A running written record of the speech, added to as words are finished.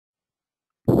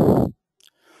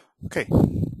Okay,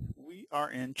 we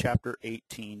are in Chapter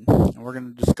 18, and we're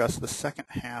going to discuss the second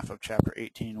half of Chapter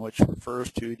 18, which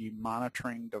refers to the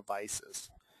monitoring devices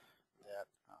that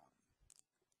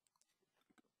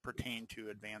pertain to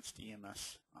advanced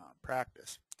EMS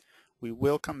practice. We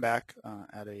will come back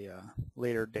at a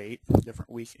later date, different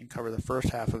week, and cover the first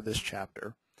half of this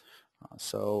chapter.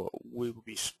 So we will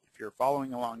be, if you're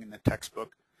following along in the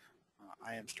textbook,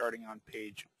 I am starting on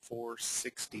page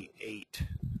 468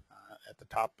 at the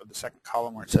top of the second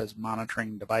column where it says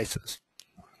monitoring devices.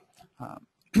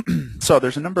 So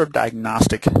there's a number of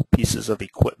diagnostic pieces of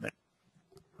equipment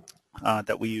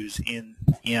that we use in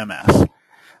EMS.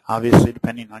 Obviously,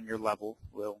 depending on your level,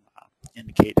 will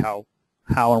indicate how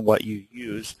and what you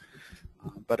use.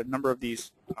 But a number of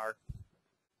these are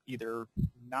either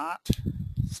not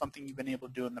something you've been able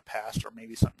to do in the past, or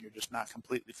maybe something you're just not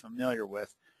completely familiar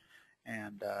with.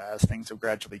 And as things have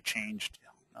gradually changed,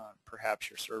 perhaps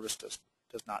your service does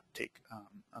not take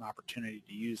an opportunity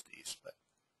to use these.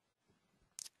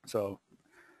 So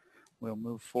we'll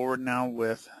move forward now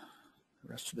with the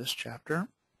rest of this chapter.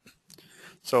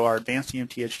 So our Advanced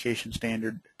EMT Education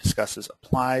Standard discusses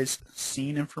applies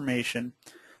scene information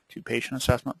to patient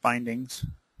assessment findings,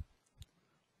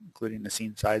 including the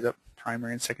scene size-up,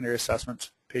 primary and secondary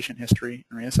assessments, patient history,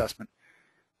 and reassessment,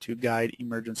 to guide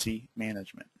emergency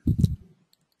management.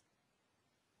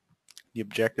 The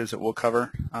objectives that we'll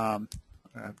cover, I've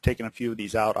taken a few of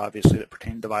these out, obviously, that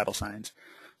pertain to vital signs.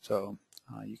 So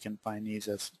you can find these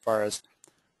as far as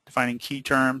defining key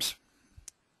terms,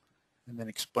 and then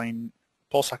explain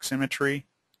pulse oximetry,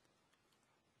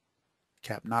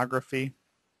 capnography,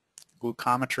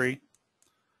 glucometry,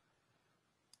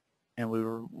 and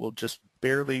we'll just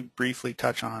barely briefly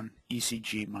touch on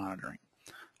ECG monitoring.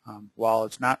 While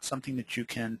it's not something that you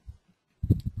can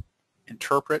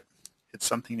interpret, it's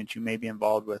something that you may be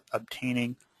involved with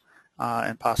obtaining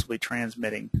and possibly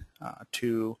transmitting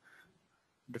to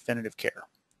definitive care.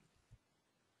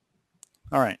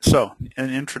 All right, so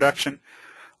an introduction.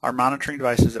 Our monitoring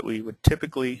devices that we would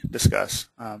typically discuss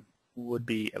would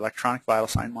be electronic vital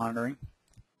sign monitoring,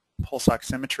 pulse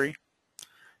oximetry,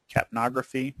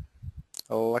 capnography,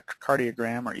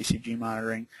 electrocardiogram or ECG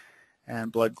monitoring,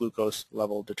 and blood glucose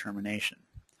level determination.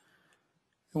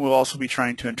 And we'll also be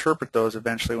trying to interpret those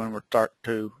eventually when we start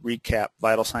to recap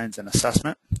vital signs and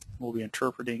assessment. We'll be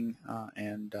interpreting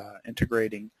and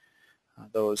integrating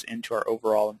those into our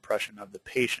overall impression of the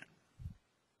patient.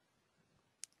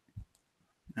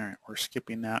 All right, we're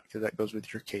skipping that because that goes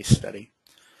with your case study.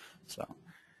 So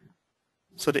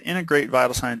to integrate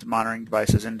vital signs monitoring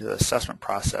devices into the assessment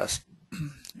process,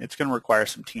 it's going to require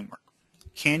some teamwork.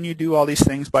 Can you do all these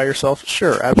things by yourself?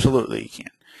 Sure, absolutely you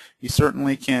can. You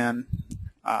certainly can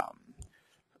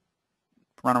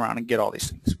run around and get all these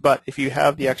things. But if you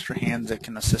have the extra hands that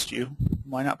can assist you,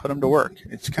 why not put them to work?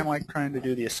 It's kind of like trying to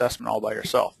do the assessment all by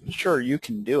yourself. Sure, you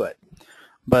can do it,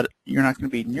 but you're not going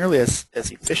to be nearly as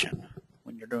efficient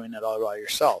when you're doing it all by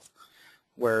yourself.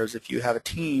 Whereas if you have a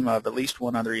team of at least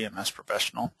one other EMS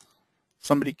professional,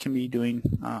 somebody can be doing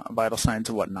vital signs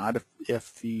and whatnot.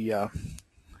 If your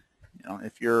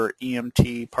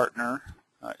EMT partner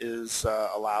is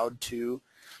allowed to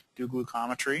do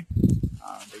glucometry,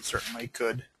 they certainly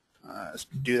could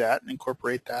do that and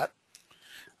incorporate that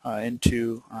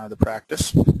into the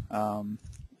practice.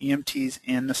 EMTs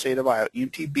in the state of Iowa,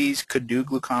 EMTBs could do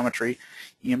glucometry.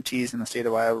 EMTs in the state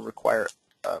of Iowa require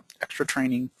extra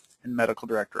training and medical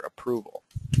director approval.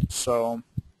 So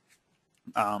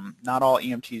not all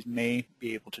EMTs may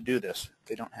be able to do this if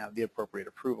they don't have the appropriate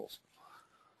approvals.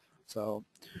 So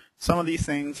some of these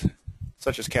things,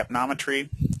 such as capnometry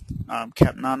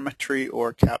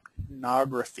or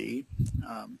capnography,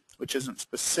 which isn't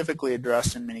specifically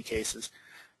addressed in many cases,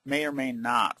 may or may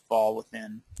not fall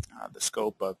within the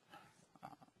scope of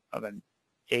an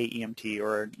AEMT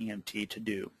or an EMT to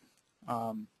do.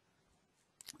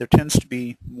 There tends to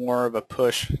be more of a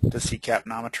push to see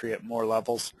capnometry at more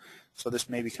levels, so this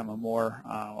may become a more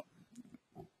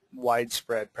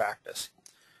widespread practice.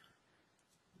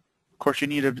 Of course, you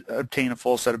need to obtain a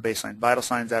full set of baseline vital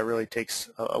signs. That really takes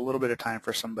a little bit of time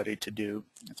for somebody to do.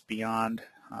 It's beyond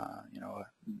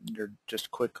your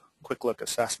just quick look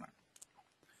assessment.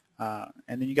 And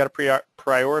then you got to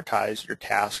prioritize your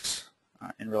tasks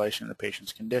in relation to the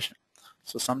patient's condition.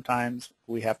 So sometimes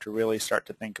we have to really start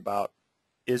to think about,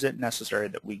 is it necessary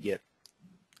that we get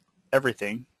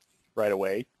everything right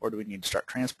away, or do we need to start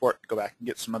transport, go back and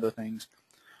get some other things?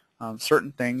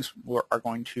 Certain things are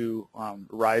going to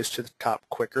rise to the top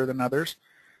quicker than others.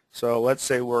 So let's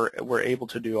say we're able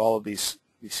to do all of these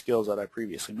skills that I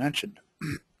previously mentioned.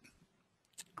 If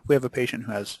we have a patient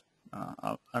who has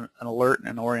an alert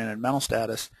and oriented mental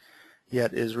status,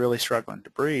 yet is really struggling to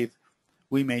breathe,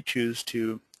 we may choose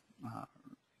to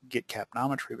get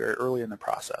capnometry very early in the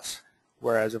process.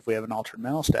 Whereas if we have an altered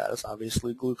mental status,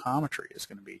 obviously glucometry is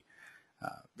going to be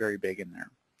very big in there.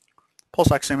 Pulse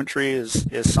oximetry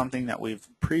is something that we've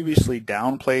previously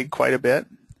downplayed quite a bit,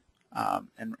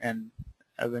 and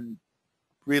have been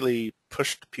really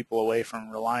pushed people away from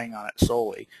relying on it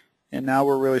solely. And now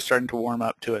we're really starting to warm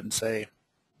up to it and say,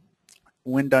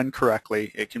 when done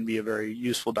correctly, it can be a very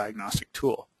useful diagnostic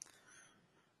tool.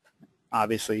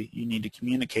 Obviously, you need to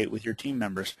communicate with your team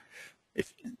members.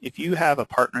 If you have a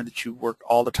partner that you work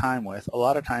all the time with, a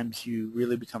lot of times you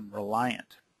really become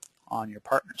reliant on your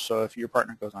partner. So if your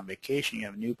partner goes on vacation, you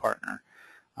have a new partner,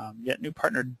 yet new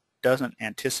partner doesn't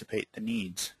anticipate the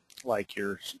needs like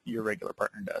your regular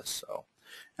partner does. So,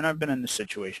 and I've been in this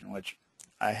situation in which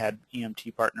I had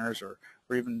EMT partners or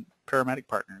even paramedic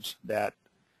partners that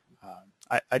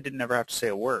I didn't ever have to say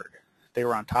a word. They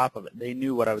were on top of it. They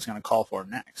knew what I was going to call for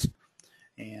next.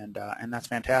 And that's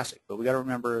fantastic. But we got to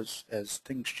remember, as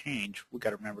things change, we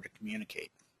got to remember to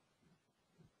communicate.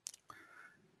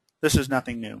 This is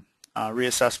nothing new.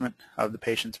 Reassessment of the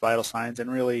patient's vital signs,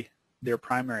 and really their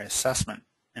primary assessment,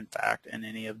 in fact, in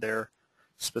any of their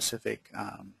specific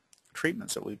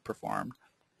treatments that we've performed,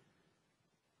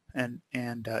 and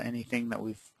anything that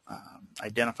we've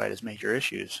identified as major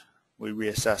issues, we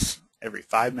reassess every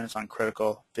 5 minutes on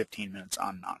critical, 15 minutes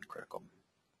on non-critical.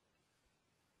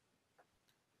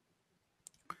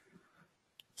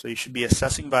 So you should be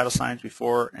assessing vital signs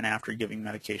before and after giving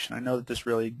medication. I know that this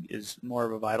really is more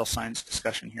of a vital signs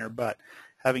discussion here, but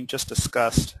having just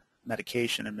discussed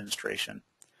medication administration,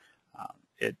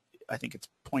 I think it's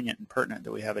poignant and pertinent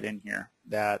that we have it in here,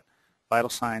 that vital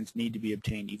signs need to be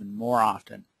obtained even more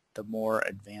often the more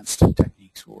advanced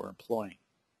techniques we're employing.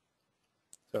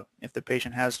 So if the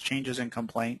patient has changes in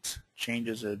complaints,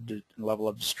 changes in level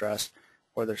of distress,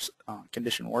 or their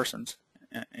condition worsens,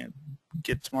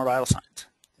 get some more vital signs.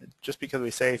 Just because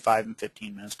we say 5 and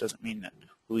 15 minutes doesn't mean that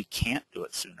we can't do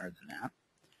it sooner than that.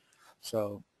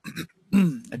 So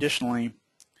additionally,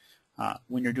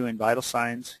 when you're doing vital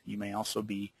signs, you may also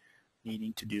be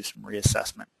needing to do some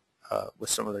reassessment with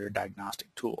some of your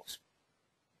diagnostic tools.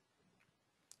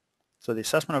 So the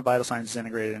assessment of vital signs is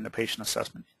integrated into patient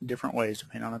assessment in different ways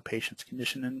depending on the patient's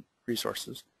condition and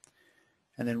resources.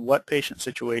 And then what patient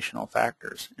situational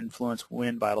factors influence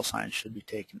when vital signs should be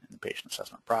taken in the patient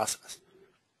assessment process.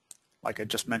 Like I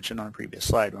just mentioned on the previous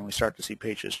slide, when we start to see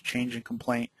patients change in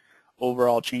complaint,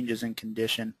 overall changes in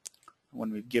condition,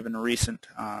 when we've given recent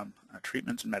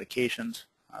treatments and medications,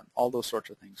 all those sorts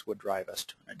of things would drive us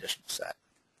to an additional set.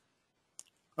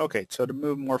 Okay, so to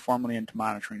move more formally into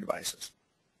monitoring devices.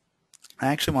 I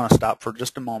actually want to stop for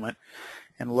just a moment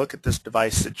and look at this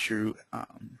device that you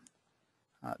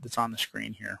that's on the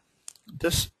screen here.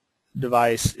 This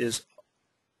device is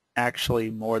actually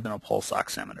more than a pulse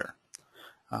oximeter.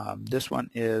 This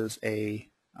one is a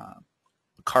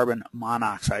carbon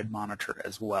monoxide monitor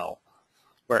as well,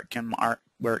 where it can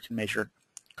measure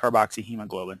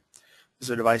carboxyhemoglobin. This is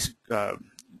a device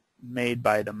made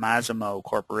by the Masimo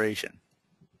Corporation.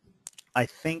 I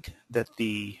think that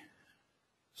the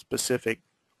specific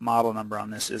model number on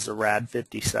this is the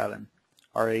RAD57,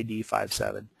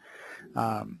 RAD57.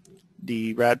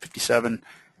 The RAD57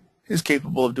 is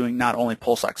capable of doing not only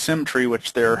pulse oximetry,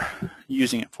 which they're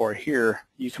using it for here.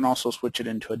 You can also switch it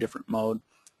into a different mode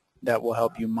that will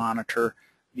help you monitor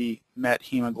the met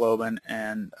hemoglobin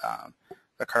and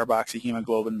the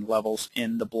carboxyhemoglobin levels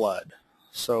in the blood.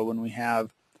 So when we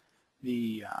have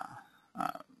the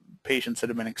patients that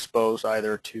have been exposed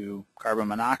either to carbon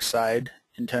monoxide,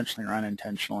 intentionally or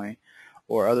unintentionally,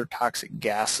 or other toxic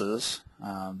gases,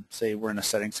 say we're in a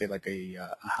setting, say like a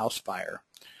house fire,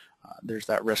 there's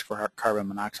that risk for carbon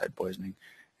monoxide poisoning.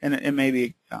 And it may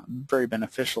be very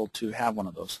beneficial to have one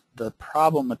of those. The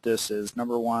problem with this is,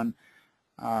 number one,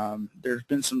 there's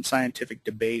been some scientific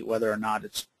debate whether or not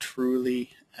it's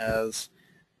truly as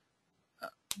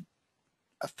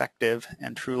effective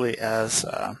and truly as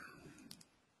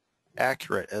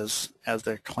accurate as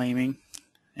they're claiming.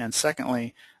 And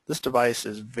secondly, this device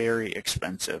is very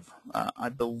expensive. I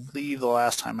believe the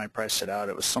last time I priced it out,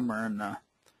 it was somewhere in the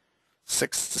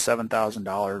 $6,000 to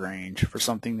 $7,000 range for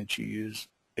something that you use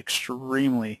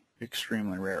extremely,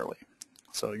 extremely rarely.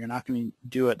 So you're not going to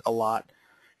do it a lot.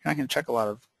 You're not going to check a lot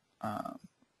of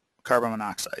carbon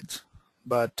monoxides.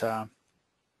 But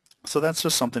so that's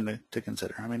just something to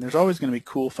consider. I mean, there's always going to be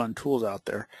cool, fun tools out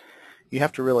there. You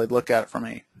have to really look at it from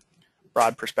a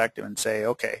broad perspective and say,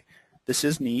 okay, this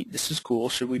is neat, this is cool,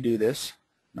 should we do this?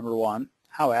 Number one,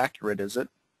 how accurate is it?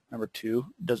 Number two,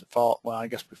 does it fall, well, I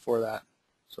guess before that,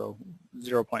 so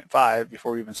 0.5,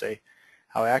 before we even say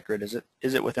How accurate is it?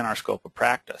 Is it within our scope of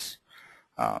practice?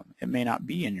 It may not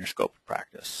be in your scope of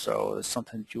practice, so it's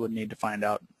something that you would need to find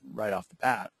out right off the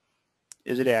bat.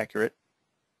 Is it accurate?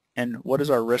 And what is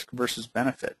our risk versus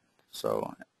benefit?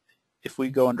 So if we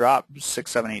go and drop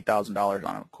 $6,000, $7,000, $8,000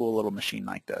 on a cool little machine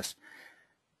like this,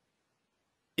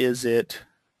 is it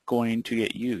going to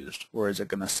get used, or is it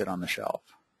going to sit on the shelf?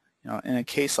 In a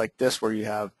case like this where you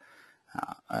have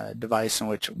a device in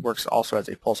which works also as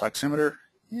a pulse oximeter,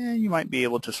 you might be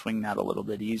able to swing that a little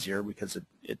bit easier because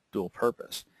it's dual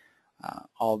purpose.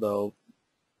 Although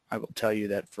I will tell you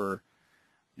that for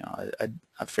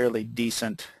a fairly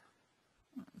decent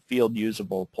field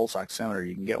usable pulse oximeter,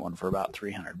 you can get one for about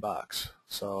 $300.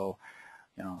 So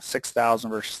 6,000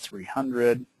 versus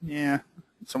 300, yeah,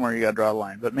 somewhere you got to draw the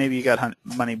line. But maybe you got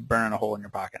money burning a hole in your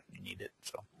pocket and you need it.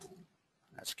 So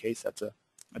in that case, that's a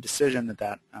decision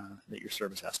that your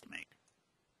service has to make.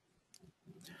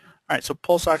 All right, so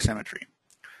pulse oximetry.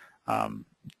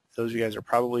 Those of you guys are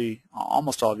probably,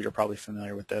 almost all of you are probably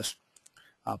familiar with this.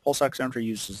 Pulse oximetry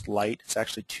uses light. It's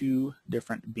actually two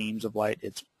different beams of light.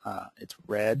 It's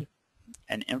red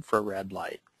and infrared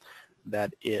light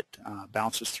that it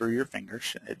bounces through your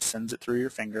fingers. It sends it through your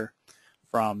finger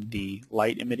from the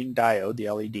light emitting diode, the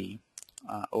LED,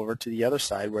 over to the other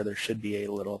side where there should be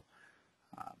a little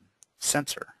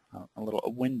sensor, a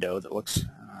window that looks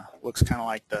kind of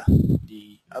like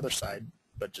the other side,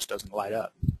 but just doesn't light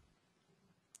up.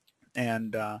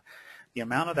 And the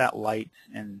amount of that light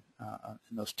in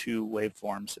those two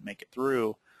waveforms that make it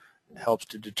through helps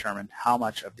to determine how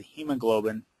much of the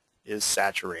hemoglobin is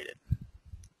saturated.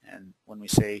 And when we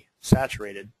say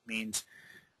saturated, means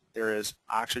there is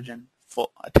oxygen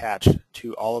attached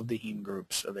to all of the heme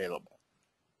groups available.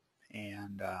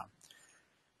 And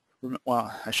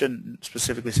well, I shouldn't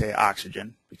specifically say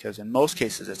oxygen, because in most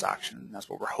cases it's oxygen. That's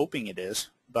what we're hoping it is.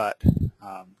 But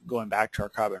going back to our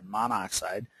carbon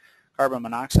monoxide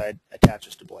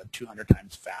attaches to blood 200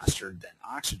 times faster than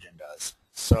oxygen does.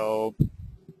 So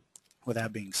with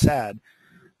that being said,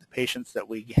 the patients that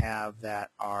we have that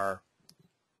are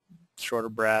short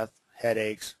of breath,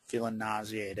 headaches, feeling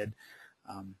nauseated,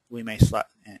 we may slap,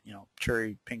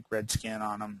 cherry pink red skin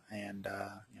on them, and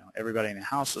everybody in the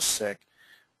house is sick.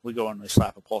 We go and we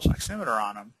slap a pulse oximeter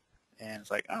on them, and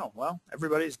it's like, oh, well,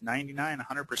 everybody's 99,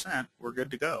 100%, we're good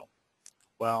to go.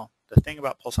 Well, the thing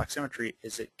about pulse oximetry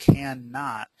is it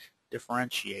cannot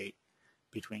differentiate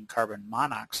between carbon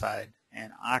monoxide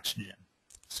and oxygen.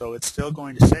 So it's still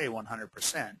going to say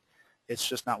 100%. It's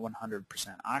just not 100%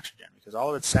 oxygen, because all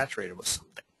of it's saturated with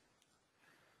something.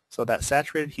 So that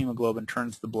saturated hemoglobin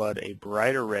turns the blood a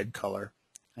brighter red color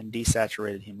and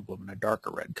desaturated hemoglobin a darker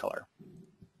red color.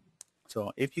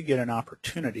 So if you get an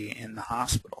opportunity in the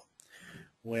hospital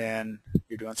when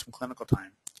you're doing some clinical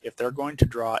time, if they're going to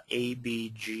draw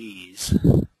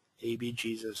ABGs,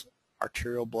 ABGs is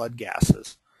arterial blood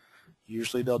gases.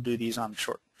 Usually they'll do these on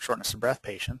shortness of breath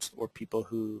patients or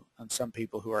some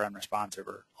people who are unresponsive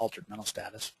or altered mental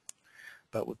status.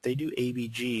 But if they do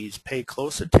ABGs, pay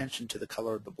close attention to the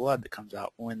color of the blood that comes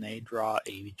out when they draw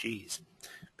ABGs,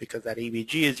 because that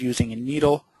ABG is using a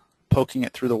needle, poking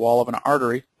it through the wall of an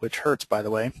artery, which hurts, by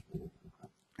the way,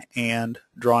 and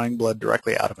drawing blood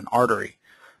directly out of an artery.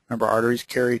 Remember, arteries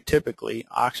carry typically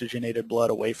oxygenated blood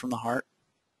away from the heart.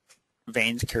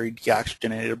 Veins carry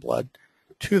deoxygenated blood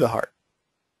to the heart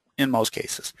in most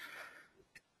cases.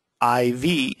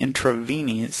 IV,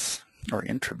 intravenous,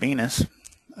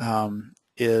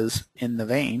 is in the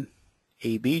vein.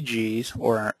 ABGs,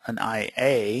 or an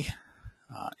IA,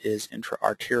 is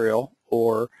intra-arterial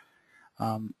or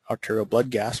arterial blood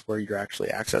gas, where you're actually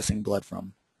accessing blood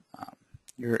from.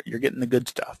 You're getting the good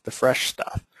stuff, the fresh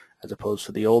stuff, as opposed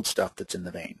to the old stuff that's in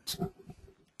the veins.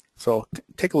 So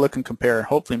take a look and compare.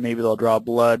 Hopefully maybe they'll draw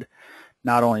blood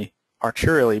not only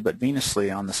arterially but venously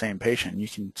on the same patient. You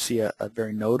can see a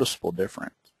very noticeable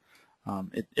difference.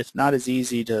 It's not as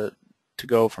easy to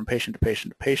go from patient to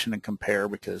patient to patient and compare,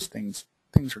 because things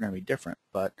are going to be different.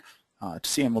 But to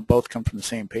see them both come from the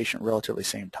same patient relatively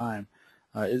same time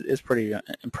is pretty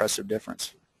impressive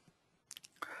difference.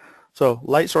 So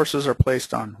light sources are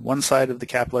placed on one side of the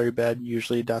capillary bed.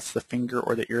 Usually that's the finger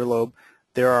or the earlobe.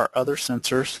 There are other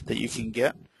sensors that you can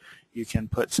get. You can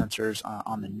put sensors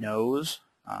on the nose.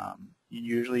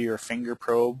 Usually your finger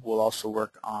probe will also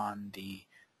work on the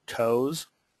toes.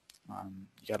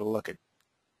 You got to look at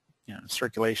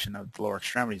circulation of the lower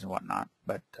extremities and whatnot.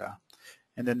 But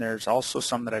and then there's also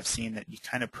some that I've seen that you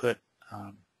kind of put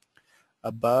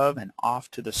above and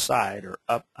off to the side, or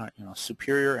up,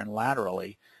 superior and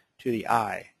laterally to the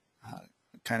eye,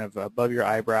 kind of above your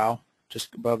eyebrow,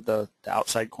 just above the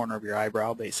outside corner of your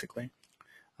eyebrow, basically.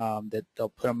 that they'll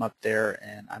put them up there,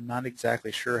 and I'm not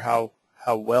exactly sure how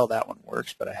well that one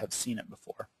works, but I have seen it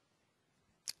before.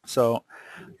 So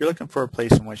you're looking for a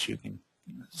place in which you can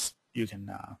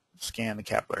scan the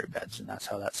capillary beds, and that's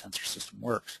how that sensor system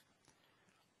works.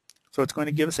 So it's going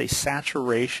to give us a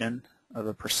saturation of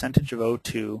a percentage of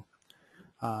O2,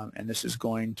 and this is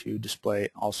going to display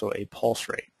also a pulse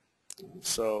rate.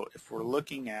 So if we're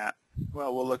looking at,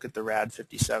 well, we'll look at the RAD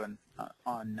 57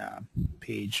 on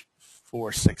page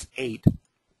 468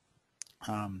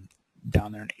 down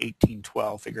there in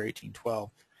 1812, figure 1812.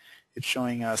 It's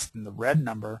showing us in the red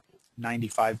number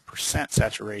 95%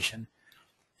 saturation,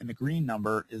 and the green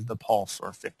number is the pulse,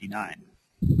 or 59.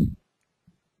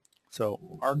 So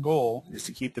our goal is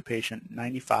to keep the patient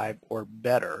 95 or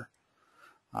better,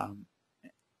 and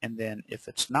then if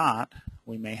it's not,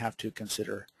 we may have to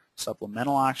consider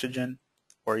supplemental oxygen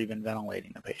or even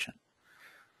ventilating the patient.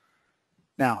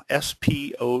 Now,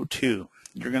 SpO2,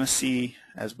 you're going to see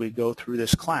as we go through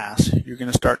this class, you're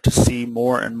going to start to see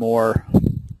more and more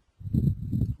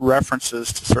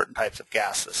references to certain types of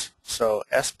gases. So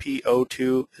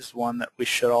SpO2 is one that we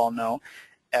should all know.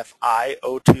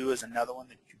 FiO2 is another one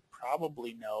that you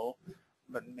probably know,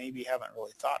 but maybe haven't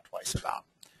really thought twice about.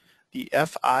 The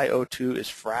FiO2 is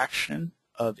fraction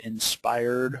of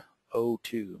inspired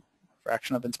O2,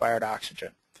 fraction of inspired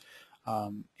oxygen.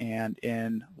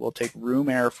 And we'll take room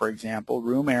air, for example.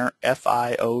 Room air,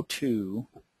 FiO2,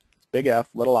 big F,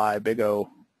 little I, big O,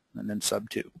 and then sub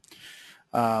 2.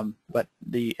 But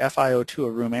the FiO2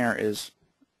 of room air is,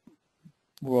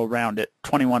 we'll round it,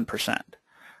 21%,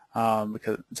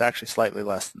 because it's actually slightly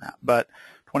less than that. But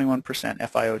 21%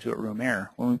 FiO2 at room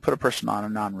air. When we put a person on a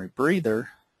non-rebreather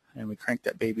and we crank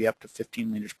that baby up to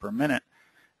 15 liters per minute,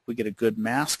 we get a good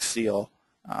mask seal.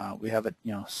 We have it,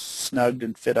 snugged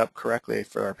and fit up correctly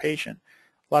for our patient.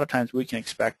 A lot of times we can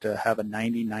expect to have a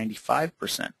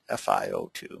 90-95%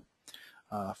 FiO2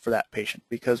 for that patient,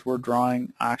 because we're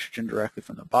drawing oxygen directly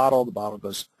from the bottle. The bottle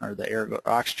goes, or the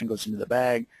oxygen goes into the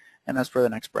bag, and that's where the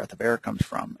next breath of air comes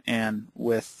from. And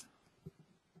with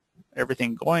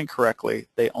everything going correctly,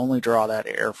 they only draw that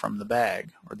air from the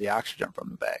bag, or the oxygen from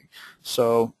the bag.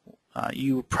 So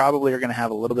you probably are going to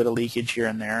have a little bit of leakage here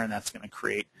and there, and that's going to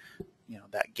create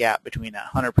that gap between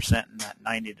that 100% and that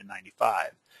 90 to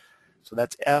 95. So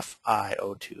that's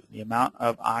FiO2, the amount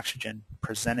of oxygen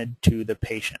presented to the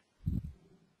patient.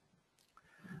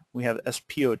 We have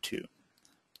SpO2.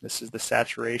 This is the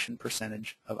saturation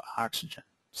percentage of oxygen.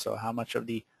 So how much of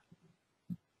the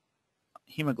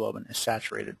hemoglobin is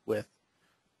saturated with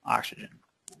oxygen.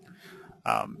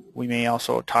 We may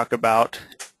also talk about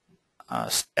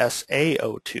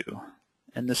SaO2,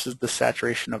 and this is the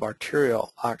saturation of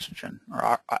arterial oxygen,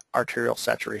 or arterial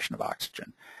saturation of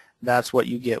oxygen. That's what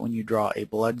you get when you draw a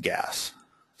blood gas.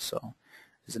 So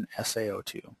is an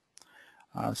SaO2.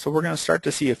 So we're going to start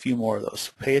to see a few more of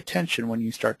those. Pay attention when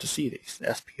you start to see these.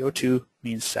 SpO2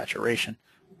 means saturation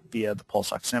via the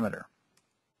pulse oximeter.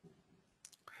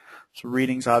 So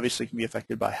readings obviously can be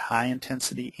affected by high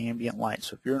intensity ambient light.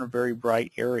 So if you're in a very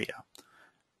bright area,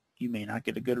 you may not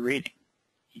get a good reading.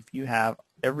 If you have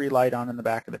every light on in the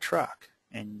back of the truck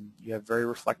and you have very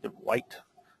reflective white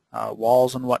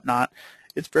walls and whatnot,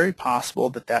 it's very possible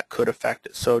that that could affect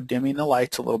it. So dimming the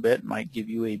lights a little bit might give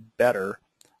you a better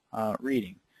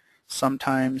reading.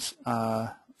 Sometimes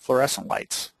fluorescent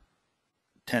lights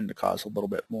tend to cause a little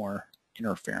bit more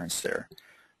interference there.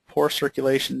 Poor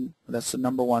circulation, that's the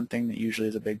number one thing that usually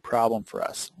is a big problem for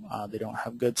us. They don't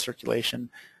have good circulation,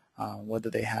 whether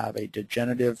they have a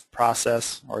degenerative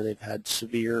process or they've had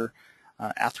severe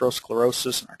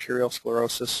atherosclerosis and arterial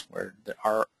sclerosis where the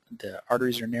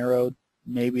arteries are narrowed.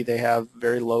 Maybe they have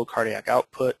very low cardiac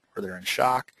output or they're in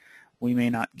shock. We may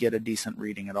not get a decent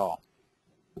reading at all.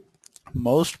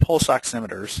 Most pulse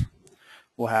oximeters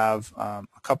will have a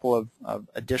couple of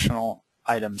additional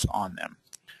items on them.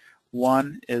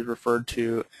 One is referred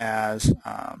to as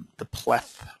the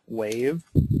pleth wave,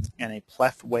 and a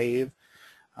pleth wave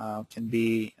can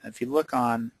be, if you look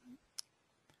on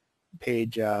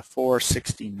page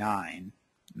 469,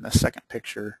 in the second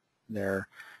picture there,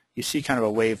 you see kind of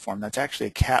a waveform. That's actually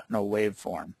a Catno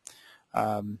waveform,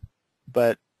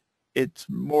 but it's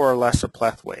more or less a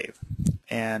pleth wave,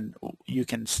 and you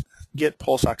can get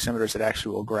pulse oximeters that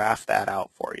actually will graph that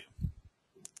out for you.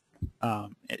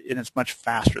 And it's much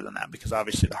faster than that because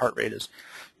obviously the heart rate is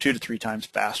 2 to 3 times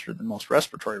faster than most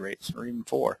respiratory rates, or even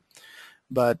 4.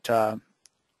 But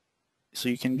so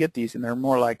you can get these, and they're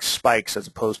more like spikes as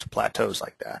opposed to plateaus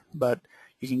like that. But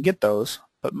you can get those,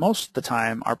 but most of the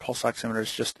time our pulse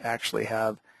oximeters just actually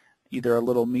have either a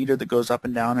little meter that goes up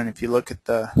and down, and if you look at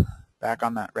the back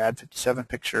on that RAD 57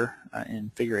 picture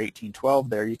in figure 1812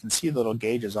 there, you can see the little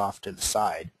gauges off to the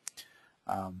side.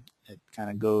 It kind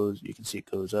of goes, you can see it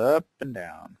goes up and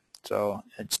down. So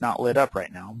it's not lit up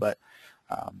right now, but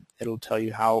it'll tell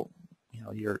you how,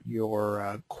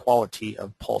 your quality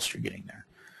of pulse you're getting there.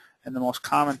 And the most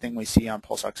common thing we see on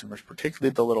pulse oximeters,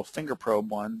 particularly the little finger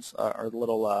probe ones, are the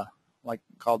little what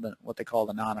they call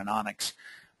the non-anonics,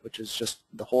 which is just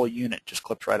the whole unit just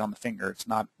clips right on the finger. It's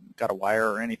not got a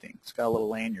wire or anything. It's got a little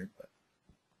lanyard. But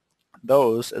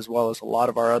those, as well as a lot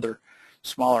of our other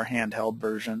smaller handheld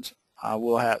versions,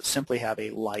 will simply have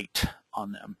a light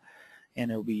on them,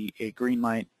 and it'll be a green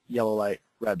light, yellow light,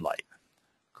 red light.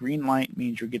 Green light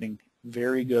means you're getting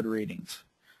very good readings.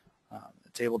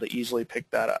 It's able to easily pick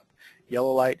that up.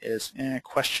 Yellow light is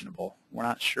questionable. We're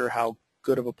not sure how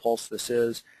good of a pulse this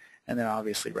is. And then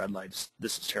obviously red lights,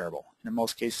 this is terrible. And in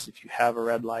most cases, if you have a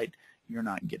red light, you're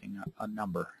not getting a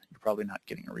number. You're probably not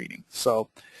getting a reading. So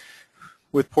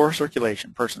with poor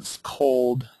circulation, person's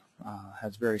cold,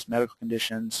 has various medical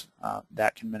conditions,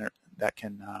 that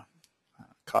can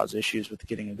cause issues with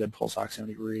getting a good pulse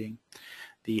oximetry reading.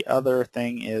 The other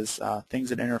thing is things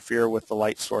that interfere with the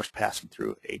light source passing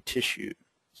through a tissue,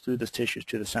 through this tissue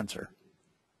to the sensor.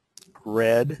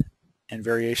 Red and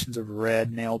variations of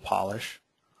red nail polish,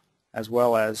 as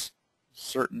well as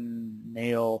certain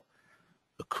nail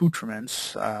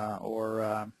accoutrements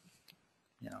or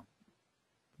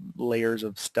layers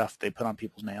of stuff they put on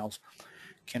people's nails,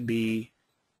 can be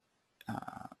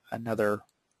another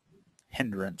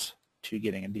hindrance to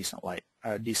getting a decent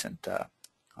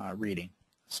reading.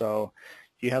 So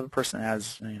if you have a person that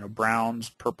has browns,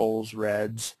 purples,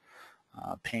 reds,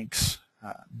 pinks,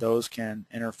 those can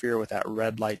interfere with that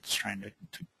red light that's trying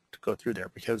to go through there.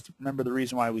 Because remember, the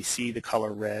reason why we see the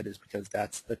color red is because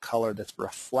that's the color that's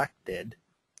reflected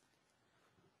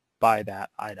by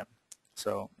that item.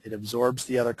 So it absorbs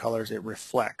the other colors, it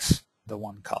reflects the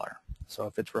one color. So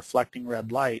if it's reflecting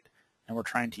red light and we're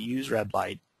trying to use red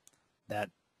light, that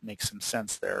makes some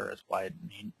sense there as why it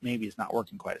maybe is not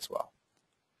working quite as well.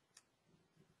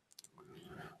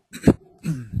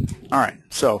 All right,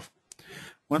 so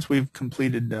once we've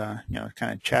completed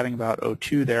kind of chatting about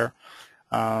O2 there,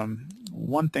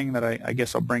 one thing that I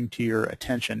guess I'll bring to your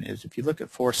attention is if you look at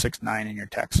 469 in your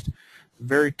text, the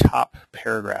very top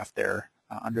paragraph there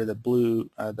under the blue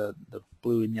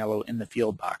and yellow in the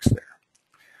field box there,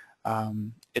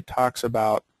 it talks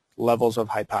about levels of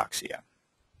hypoxia.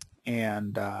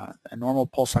 And a normal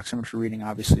pulse oximetry reading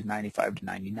obviously 95 to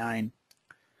 99.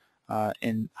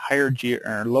 In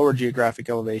lower geographic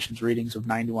elevations, readings of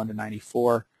 91 to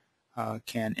 94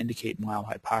 can indicate mild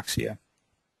hypoxia.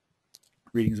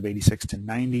 Readings of 86 to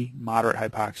 90, moderate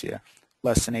hypoxia.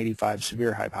 Less than 85,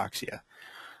 severe hypoxia.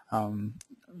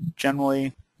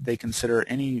 Generally, they consider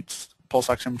any pulse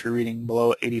oximetry reading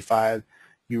below 85,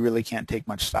 you really can't take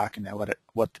much stock into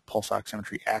what the pulse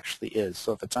oximetry actually is.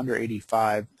 So if it's under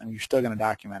 85, you're still going to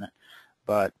document it,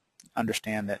 but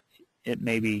understand that it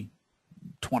may be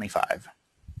 25,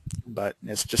 but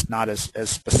it's just not as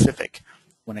specific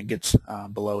when it gets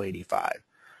below 85.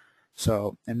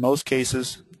 So in most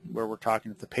cases where we're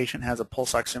talking, if the patient has a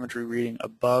pulse oximetry reading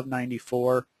above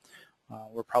 94,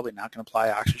 we're probably not going to apply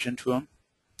oxygen to them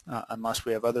unless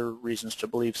we have other reasons to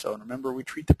believe so. And remember, we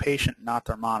treat the patient, not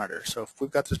their monitor. So if we've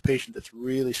got this patient that's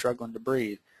really struggling to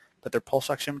breathe, but their pulse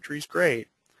oximetry is great,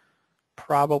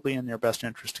 probably in their best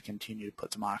interest to continue to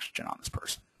put some oxygen on this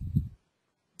person.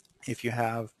 If you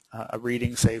have a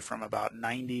reading, say, from about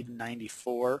 90 to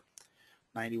 94,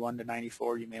 91 to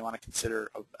 94, you may want to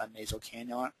consider a nasal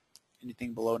cannula.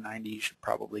 Anything below 90, you should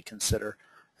probably consider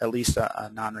at least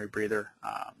a non-rebreather.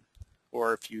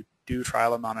 Or if you do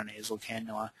trial them on a nasal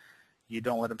cannula, you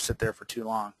don't let them sit there for too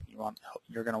long.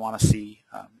 You're going to want to see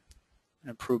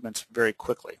improvements very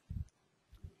quickly.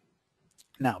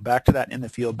 Now, back to that in the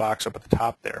field box up at the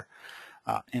top there.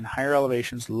 In higher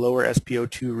elevations, lower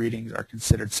SpO2 readings are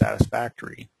considered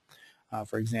satisfactory.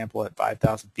 For example, at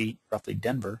 5,000 feet, roughly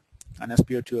Denver, an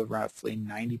SpO2 of roughly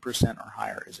 90% or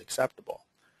higher is acceptable.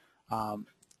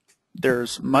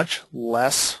 There's much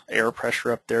less air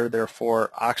pressure up there, therefore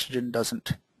oxygen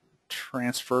doesn't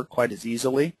transfer quite as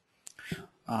easily.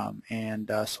 So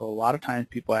a lot of times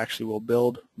people actually will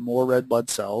build more red blood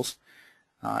cells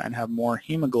and have more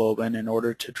hemoglobin in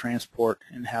order to transport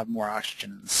and have more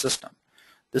oxygen in the system.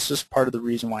 This is part of the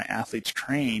reason why athletes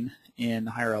train in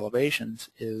higher elevations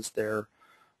is they're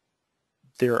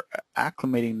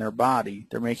acclimating their body.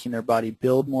 They're making their body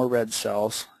build more red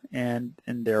cells and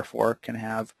therefore can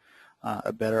have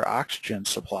a better oxygen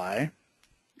supply.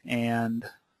 And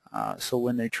so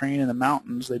when they train in the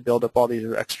mountains, they build up all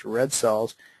these extra red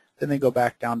cells then they go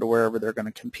back down to wherever they're going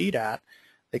to compete at,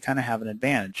 they kind of have an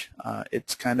advantage.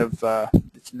 It's kind of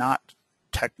it's not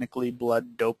technically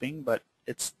blood doping, but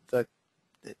it's the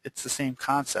same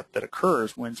concept that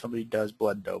occurs when somebody does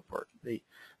blood dope, or they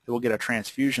will get a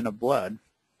transfusion of blood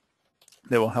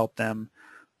that will help them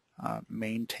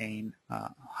maintain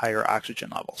higher oxygen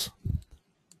levels.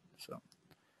 So,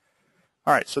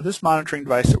 all right, so this monitoring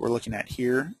device that we're looking at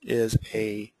here is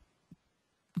a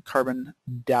carbon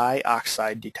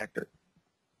dioxide detector.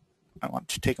 I want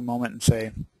to take a moment and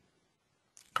say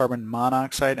carbon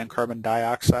monoxide and carbon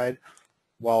dioxide,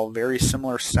 while very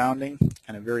similar sounding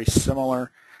and a very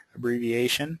similar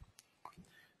abbreviation,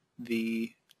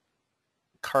 the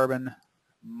carbon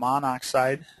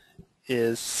monoxide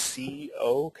is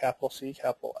CO, capital C,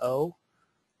 capital O,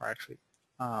 or actually,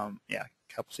 yeah,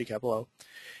 capital C, capital O,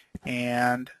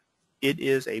 and it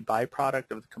is a byproduct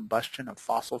of the combustion of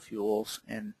fossil fuels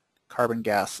and carbon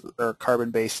gas or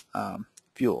carbon-based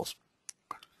fuels.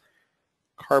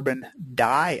 Carbon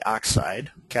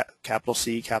dioxide, capital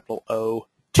C, capital O,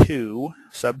 2,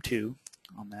 sub 2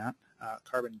 on that.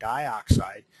 Carbon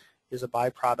dioxide is a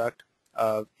byproduct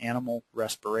of animal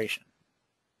respiration.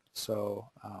 So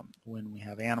when we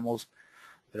have animals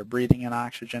that are breathing in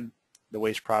oxygen, the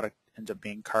waste product ends up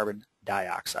being carbon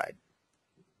dioxide.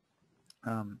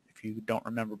 If you don't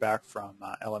remember back from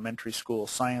elementary school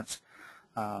science,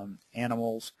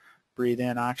 animals breathe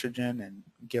in oxygen and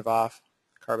give off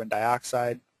carbon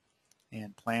dioxide,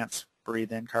 and plants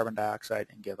breathe in carbon dioxide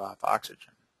and give off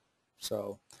oxygen.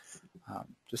 So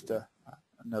just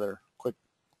another quick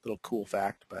little cool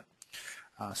fact. But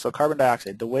so carbon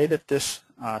dioxide, the way that this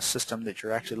system that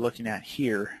you're actually looking at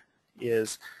here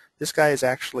is, this guy is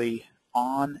actually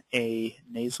on a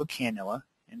nasal cannula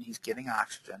and he's getting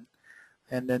oxygen.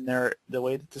 And then the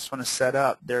way that this one is set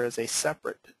up, there is a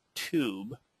separate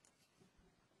tube,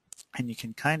 and you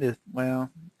can kind of, well,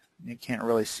 you can't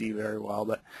really see very well,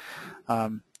 but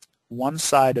one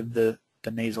side of the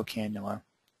nasal cannula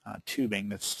tubing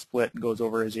that's split and goes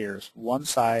over his ears, one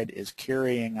side is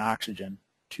carrying oxygen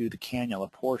to the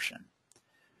cannula portion.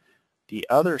 The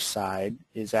other side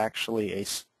is actually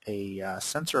a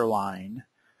sensor line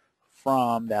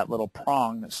from that little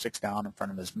prong that sticks down in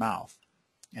front of his mouth,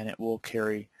 and it will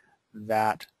carry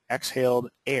that exhaled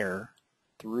air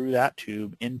through that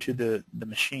tube into the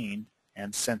machine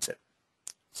and sense it.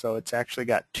 So it's actually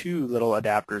got two little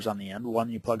adapters on the end. One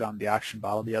you plug on the oxygen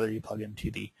bottle, the other you plug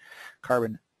into the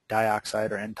carbon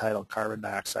dioxide or end-tidal carbon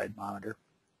dioxide monitor.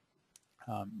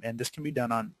 And this can be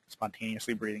done on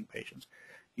spontaneously breathing patients.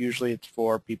 Usually it's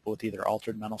for people with either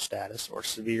altered mental status or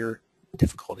severe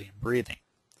difficulty in breathing.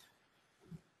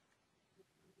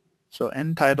 So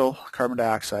end-tidal carbon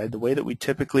dioxide, the way that we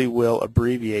typically will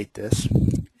abbreviate this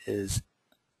is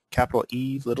capital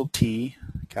E, little t,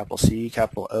 capital C,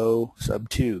 capital O, sub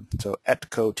 2, so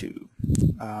ETCO2.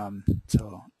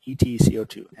 So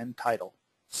EtCO2, end-tidal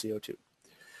CO2.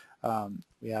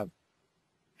 We have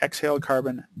exhaled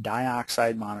carbon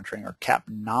dioxide monitoring, or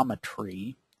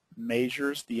capnometry,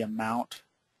 measures the amount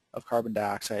of carbon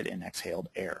dioxide in exhaled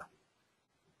air.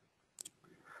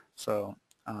 So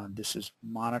this is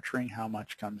monitoring how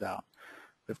much comes out.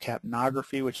 We have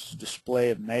capnography, which is a display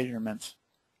of measurements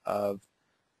of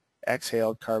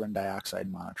exhaled carbon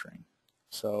dioxide monitoring.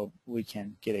 So we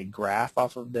can get a graph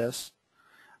off of this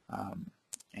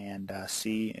and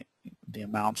see the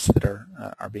amounts that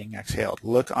are being exhaled.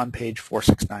 Look on page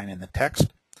 469 in the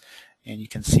text, and you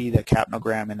can see the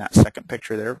capnogram in that second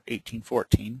picture there,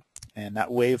 1814, and that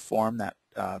waveform, that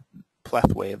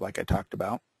pleth wave like I talked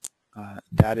about,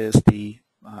 that is the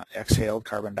exhaled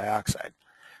carbon dioxide.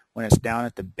 When it's down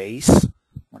at the base,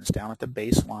 when it's down at the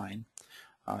baseline,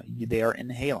 they are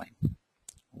inhaling.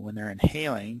 When they're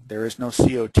inhaling, there is no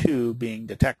CO2 being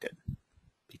detected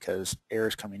because air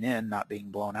is coming in, not being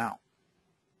blown out.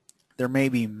 There may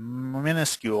be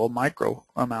minuscule, micro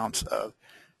amounts of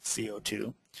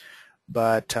CO2,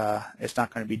 but it's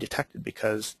not going to be detected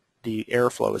because the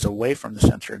airflow is away from the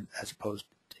sensor as opposed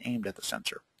to aimed at the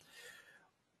sensor.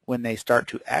 When they start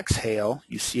to exhale,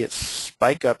 you see it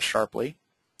spike up sharply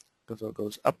because it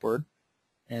goes upward,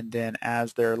 and then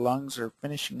as their lungs are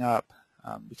finishing up,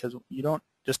 because you don't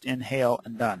just inhale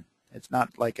and done. It's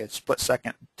not like a split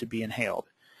second to be inhaled.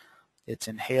 It's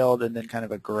inhaled and then kind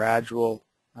of a gradual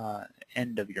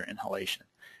end of your inhalation.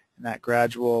 And that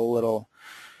gradual little,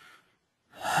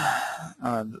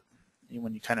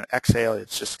 when you kind of exhale,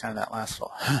 it's just kind of that last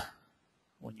little,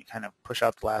 when you kind of push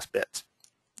out the last bits.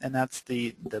 And that's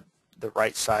the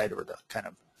right side, or the kind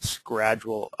of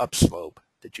gradual upslope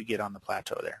that you get on the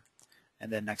plateau there.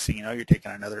 And then next thing you know, you're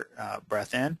taking another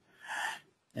breath in,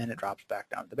 and it drops back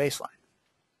down to the baseline.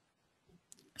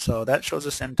 So that shows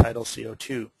us end tidal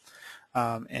CO2.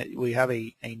 And we have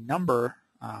a number.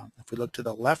 If we look to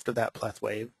the left of that pleth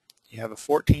wave, you have a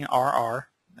 14 RR.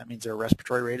 That means their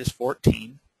respiratory rate is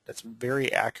 14. That's a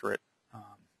very accurate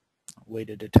way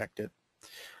to detect it.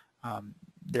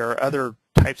 There are other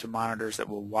types of monitors that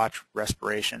will watch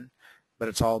respiration, but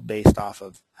it's all based off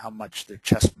of how much their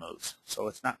chest moves, so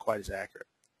it's not quite as accurate.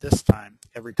 This time,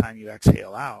 every time you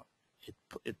exhale out,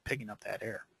 it's picking up that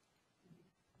air.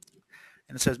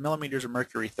 And it says millimeters of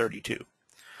mercury 32.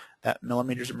 That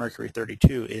millimeters of mercury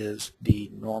 32 is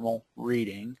the normal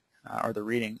reading, or the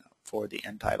reading for the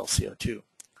end tidal CO2.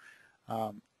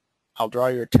 I'll draw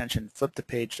your attention, flip the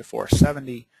page to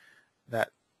 470. That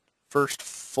first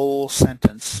full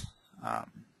sentence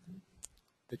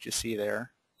that you see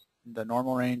there, the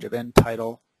normal range of end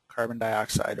tidal carbon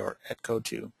dioxide, or AEMT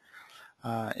Ch,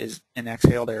 is in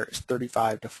exhaled air is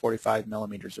 35 to 45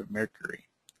 millimeters of mercury,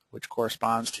 which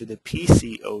corresponds to the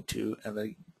PCO2 of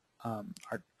a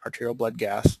arterial blood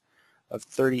gas of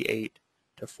 38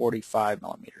 to 45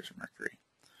 millimeters of mercury.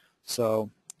 So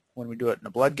when we do it in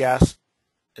a blood gas,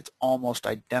 it's almost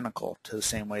identical to the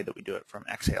same way that we do it from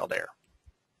exhaled air.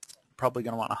 Probably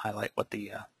going to want to highlight what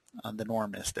the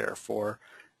norm is there for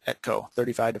ETCO,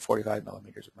 35 to 45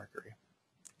 millimeters of mercury.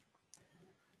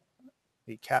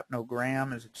 The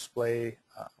capnogram is a display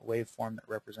waveform that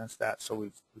represents that. So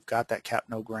we've got that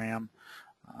capnogram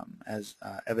as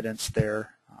evidence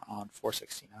there on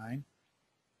 469.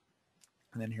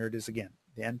 And then here it is again,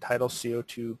 the end tidal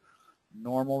CO2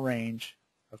 normal range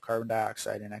of carbon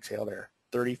dioxide in exhaled air,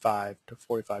 35 to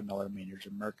 45 millimeters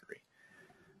of mercury.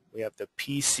 We have the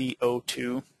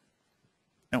PCO2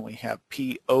 and we have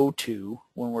PO2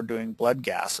 when we're doing blood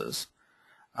gases,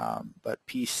 but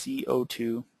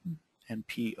PCO2 and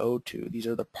PO2, these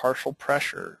are the partial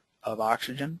pressure of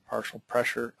oxygen, partial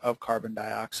pressure of carbon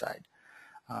dioxide.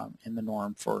 And the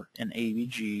norm for an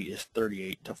ABG is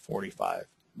 38 to 45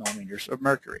 millimeters of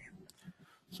mercury.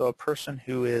 So a person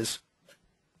who is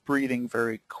breathing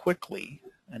very quickly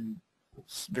and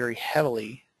very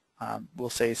heavily, we'll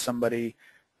say somebody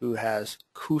who has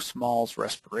Kussmaul's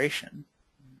respiration.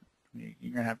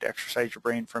 You're going to have to exercise your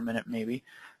brain for a minute maybe.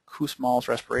 Kussmaul's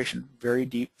respiration, very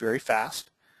deep, very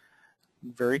fast,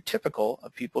 very typical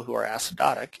of people who are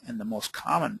acidotic, and the most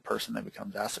common person that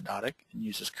becomes acidotic and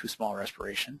uses Kussmaul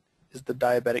respiration is the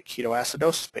diabetic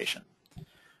ketoacidosis patient.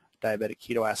 Diabetic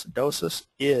ketoacidosis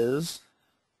is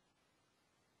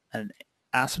an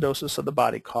acidosis of the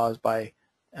body caused by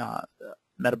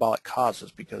metabolic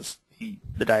causes, because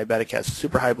the diabetic has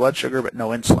super high blood sugar but no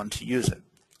insulin to use it.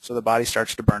 So the body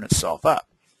starts to burn itself up,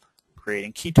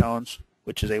 creating ketones,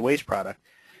 which is a waste product,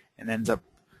 and ends up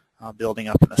building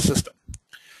up in the system.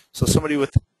 So somebody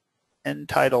with end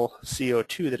tidal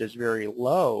CO2 that is very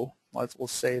low, we'll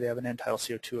say they have an end tidal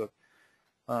CO2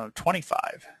 of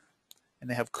 25, and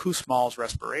they have Kussmaul's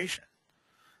respiration.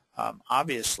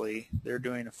 Obviously, they're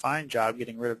doing a fine job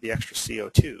getting rid of the extra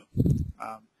CO2,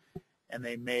 and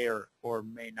they may or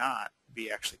may not be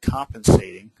actually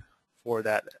compensating for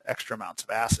that extra amounts of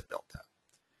acid built up.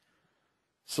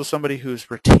 So somebody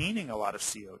who's retaining a lot of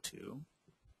CO2,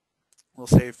 we'll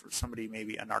say for somebody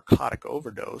maybe a narcotic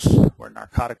overdose, where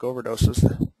narcotic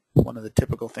overdoses, one of the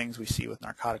typical things we see with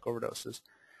narcotic overdoses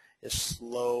is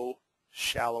slow,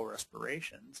 shallow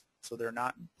respirations, so they're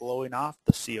not blowing off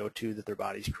the CO2 that their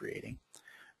body's creating.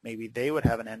 Maybe they would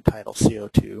have an end tidal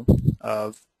CO2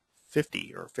 of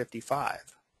 50 or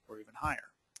 55 or even higher.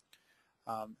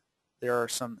 There are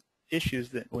some issues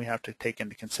that we have to take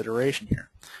into consideration here.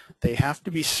 They have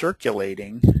to be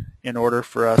circulating in order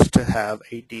for us to have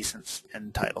a decent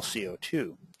end tidal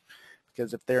CO2.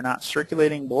 Because if they're not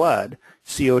circulating blood,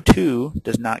 CO2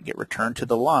 does not get returned to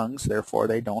the lungs, therefore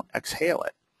they don't exhale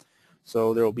it.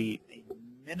 So there will be a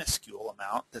minuscule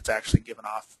amount that's actually given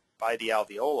off by the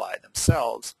alveoli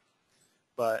themselves,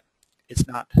 but it's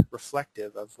not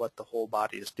reflective of what the whole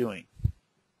body is doing.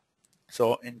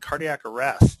 So in cardiac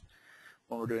arrest,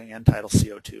 when we're doing end tidal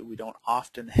CO2, we don't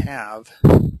often have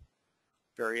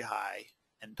very high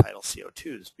end tidal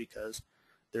CO2s because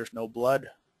there's no blood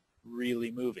really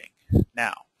moving.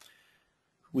 Now,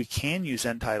 we can use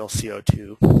end tidal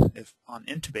CO2 if on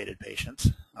intubated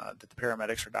patients that the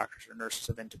paramedics or doctors or nurses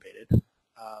have intubated.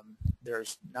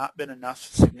 There's not been enough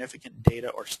significant data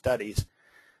or studies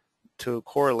to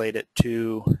correlate it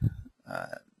to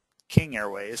King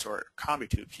Airways or combi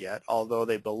tubes yet, although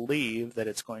they believe that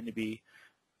it's going to be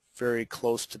very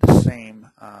close to the same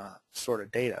sort of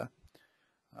data.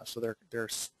 So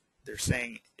they're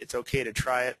saying it's okay to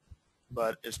try it,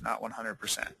 but it's not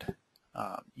 100%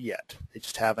 yet. They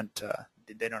just haven't.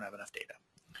 They don't have enough data.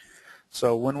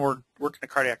 So when we're working a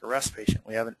cardiac arrest patient,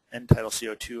 we have an end-tidal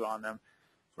CO2 on them.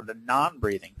 For the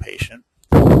non-breathing patient,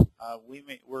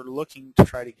 we're looking to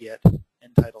try to get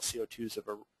end-tidal CO2s of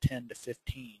 10 to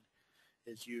 15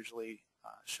 is usually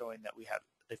showing that we have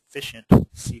efficient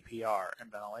CPR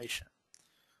and ventilation.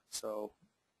 So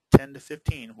 10 to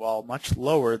 15, while much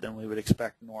lower than we would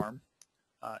expect norm,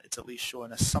 it's at least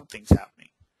showing us something's happening.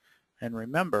 And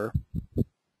remember,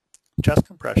 chest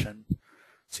compression,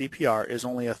 CPR, is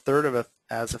only a third of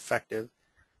as effective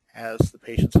as the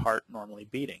patient's heart normally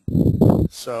beating.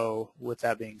 So with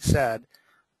that being said,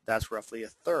 that's roughly a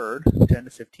third, 10 to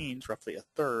 15 is roughly a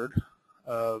third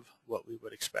of what we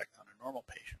would expect on a normal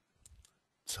patient.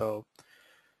 So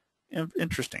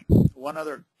interesting. One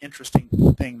other interesting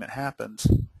thing that happens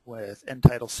with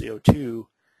end-tidal CO2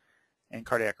 and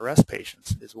cardiac arrest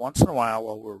patients is once in a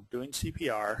while we're doing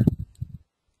CPR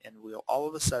and we'll all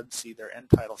of a sudden see their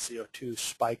end-tidal CO2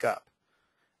 spike up,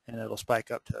 and it'll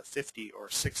spike up to 50 or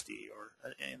 60 or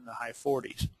in the high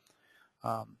 40s.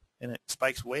 And it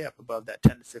spikes way up above that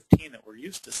 10 to 15 that we're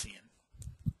used to seeing.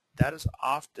 That is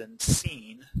often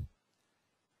seen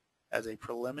as a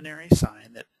preliminary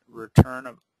sign that return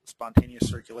of spontaneous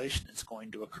circulation is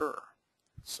going to occur.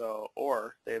 So,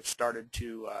 or they've started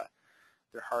to,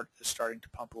 their heart is starting to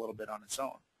pump a little bit on its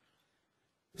own.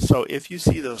 So if you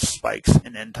see those spikes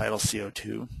in end-tidal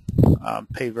CO2,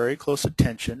 pay very close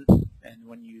attention, and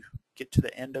when you get to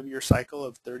the end of your cycle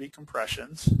of 30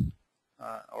 compressions,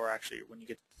 or actually when you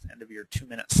get to the end of your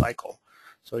 2-minute cycle,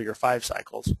 so your 5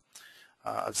 cycles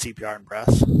of CPR and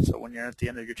breaths, so when you're at the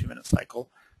end of your 2-minute cycle,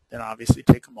 then obviously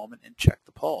take a moment and check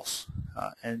the pulse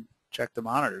and check the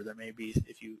monitor. There may be,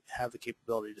 if you have the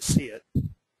capability to see it,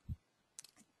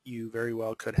 you very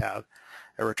well could have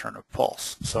a return of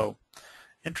pulse. So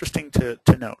interesting to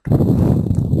note.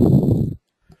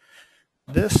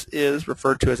 This is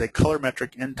referred to as a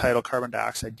colorimetric end-tidal carbon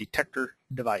dioxide detector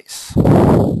device.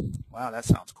 Wow, that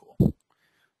sounds cool.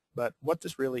 But what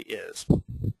this really is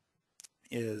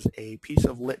a piece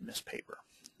of litmus paper.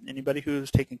 Anybody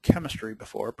who's taken chemistry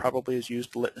before probably has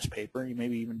used litmus paper. You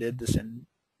maybe even did this in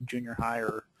junior high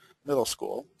or middle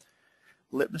school.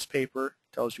 Litmus paper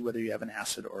tells you whether you have an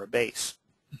acid or a base.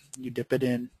 You dip it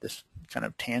in this kind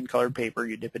of tan-colored paper.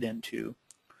 You dip it into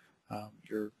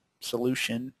your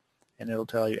solution, and it'll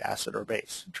tell you acid or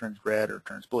base. It turns red or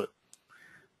turns blue.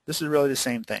 This is really the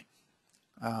same thing,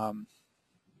 a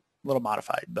little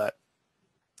modified, but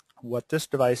what this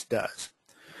device does,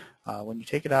 when you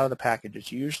take it out of the package,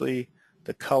 it's usually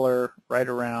the color right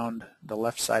around the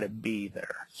left side of B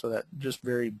there, so that just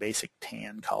very basic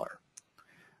tan color.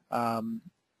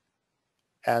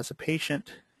 As a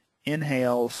patient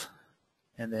inhales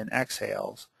and then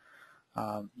exhales,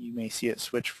 you may see it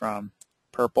switch from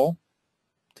purple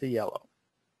to yellow,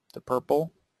 to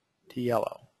purple to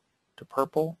yellow, to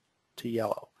purple to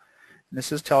yellow. And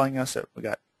this is telling us that we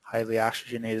got highly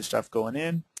oxygenated stuff going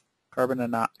in, carbon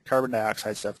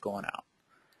dioxide stuff going out.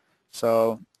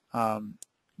 So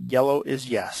yellow is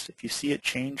yes. If you see it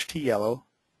change to yellow,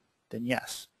 then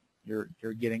yes, you're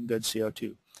getting good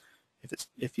CO2.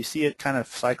 If you see it kind of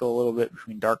cycle a little bit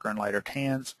between darker and lighter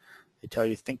tans, they tell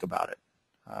you think about it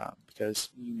because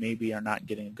you maybe are not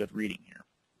getting a good reading here.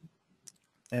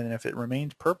 And if it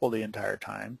remains purple the entire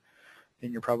time,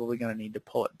 then you're probably going to need to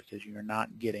pull it because you're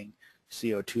not getting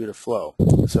CO2 to flow.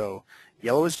 So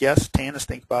yellow is yes, tan is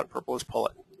think about it, purple is pull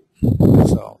it.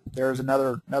 So there's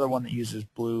another one that uses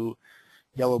blue,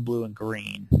 yellow, blue, and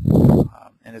green,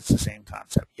 and it's the same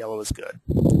concept. Yellow is good,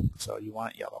 so you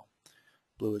want yellow.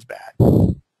 Blue is bad.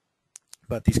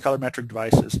 But these colorimetric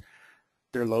devices,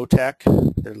 they're low tech,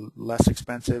 they're less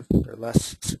expensive, they're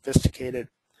less sophisticated,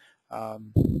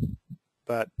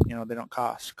 but they don't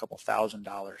cost a couple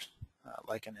 $1,000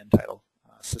 like an end-tidal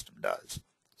system does.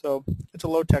 So it's a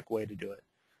low tech way to do it.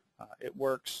 It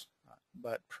works,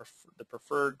 but the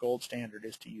preferred gold standard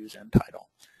is to use end-tidal.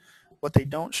 What they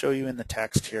don't show you in the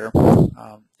text here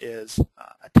is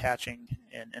attaching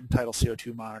an end-tidal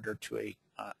CO2 monitor to a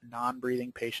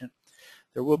non-breathing patient.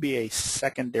 There will be a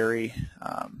secondary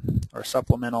or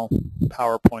supplemental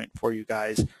PowerPoint for you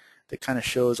guys that kind of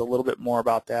shows a little bit more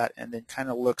about that and then kind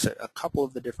of looks at a couple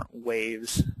of the different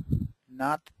waves.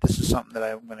 Not that this is something that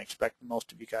I'm going to expect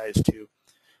most of you guys to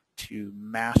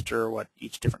master what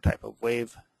each different type of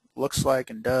wave looks like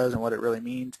and does and what it really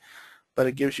means, but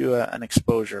it gives you an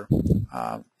exposure.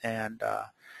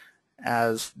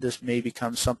 As this may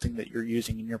become something that you're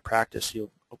using in your practice, you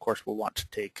of course will want to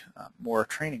take more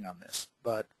training on this,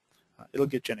 but it'll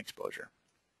get you an exposure.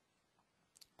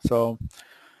 So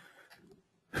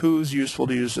who's useful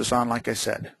to use this on? Like I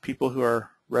said, people who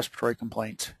are respiratory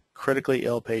complaints, critically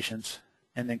ill patients,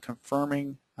 and then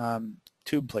confirming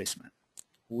tube placement.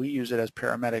 We use it as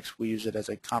paramedics. We use it as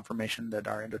a confirmation that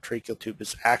our endotracheal tube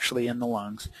is actually in the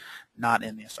lungs, not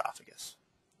in the esophagus.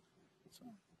 So,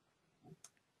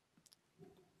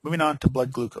 moving on to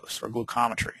blood glucose or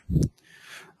glucometry.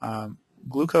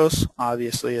 Glucose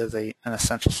obviously is an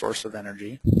essential source of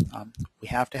energy. We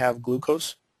have to have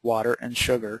glucose, water, and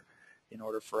sugar in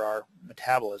order for our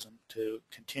metabolism to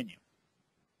continue.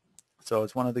 So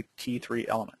it's one of the key three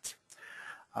elements.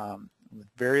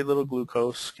 Very little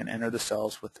glucose can enter the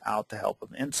cells without the help of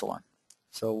insulin.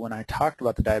 So when I talked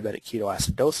about the diabetic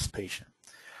ketoacidosis patient,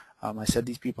 I said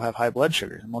these people have high blood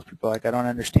sugar. And most people are like, I don't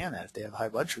understand that. If they have high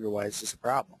blood sugar, why is this a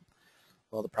problem?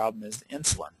 Well, the problem is the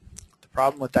insulin. The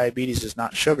problem with diabetes is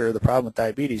not sugar. The problem with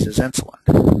diabetes is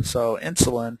insulin. So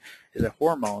insulin is a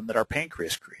hormone that our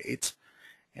pancreas creates,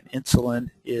 and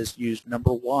insulin is used,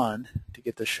 number one, to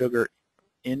get the sugar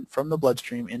in from the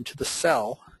bloodstream into the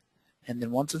cell. And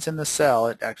then once it's in the cell,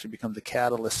 it actually becomes a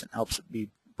catalyst and helps it be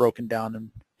broken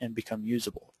down and become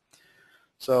usable.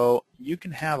 So you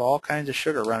can have all kinds of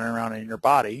sugar running around in your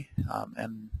body, I'll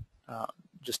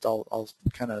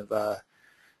kind of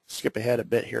skip ahead a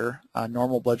bit here.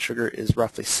 Normal blood sugar is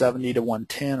roughly 70 to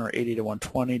 110 or 80 to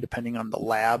 120, depending on the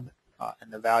lab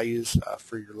and the values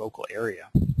for your local area,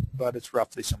 but it's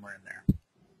roughly somewhere in there.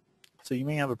 So you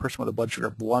may have a person with a blood sugar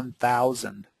of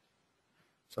 1,000,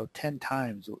 so 10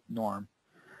 times norm,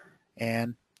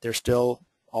 and they're still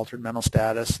altered mental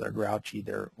status, they're grouchy,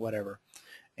 they're whatever.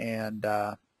 And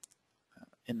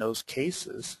in those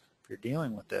cases, if you're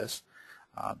dealing with this,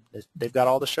 they've got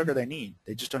all the sugar they need.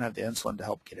 They just don't have the insulin to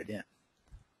help get it in.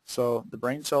 So the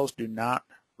brain cells do not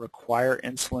require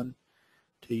insulin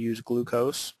to use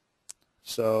glucose,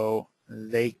 so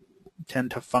they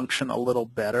tend to function a little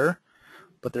better,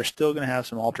 but they're still going to have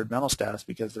some altered mental status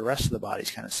because the rest of the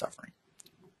body's kind of suffering.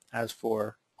 As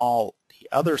for all the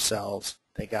other cells,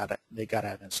 they gotta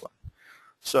have insulin.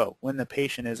 So when the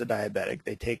patient is a diabetic,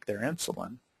 they take their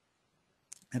insulin,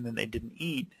 and then they didn't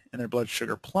eat, and their blood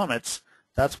sugar plummets.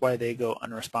 That's why they go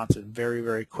unresponsive very,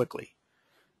 very quickly,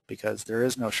 because there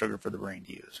is no sugar for the brain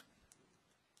to use.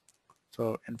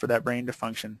 So, and for that brain to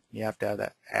function, you have to have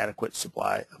that adequate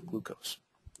supply of glucose.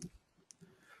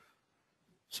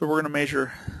 So we're going to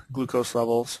measure glucose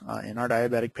levels in our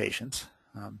diabetic patients.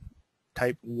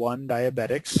 Type 1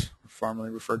 diabetics, formerly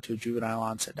referred to juvenile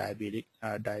onset diabetes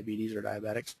or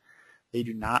diabetics, they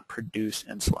do not produce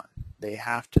insulin. They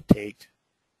have to take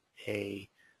a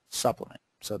supplement.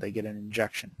 So they get an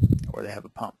injection or they have a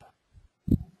pump.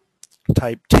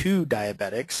 Type 2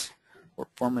 diabetics, or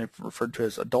formerly referred to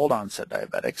as adult onset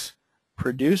diabetics,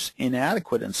 produce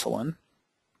inadequate insulin,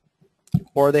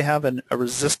 or they have a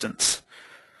resistance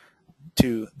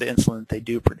to the insulin that they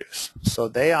do produce. So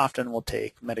they often will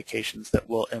take medications that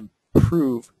will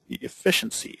improve the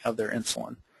efficiency of their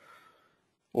insulin,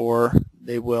 or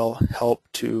they will help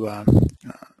to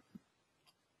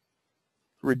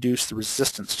reduce the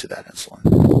resistance to that insulin.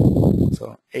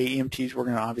 So AEMTs, we're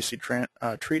going to obviously treat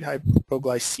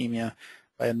hypoglycemia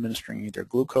by administering either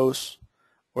glucose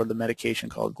or the medication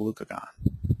called glucagon.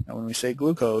 Now when we say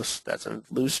glucose, that's a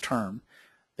loose term.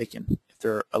 They can, if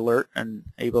they're alert and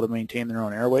able to maintain their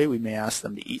own airway, we may ask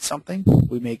them to eat something.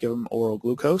 We may give them oral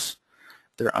glucose.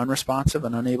 If they're unresponsive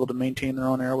and unable to maintain their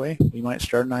own airway, we might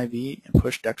start an IV and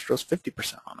push dextrose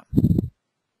 50% on them.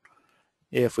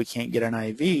 If we can't get an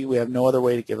IV, we have no other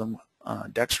way to give them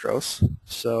dextrose,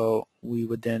 so we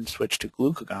would then switch to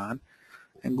glucagon.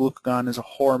 And glucagon is a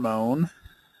hormone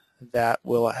that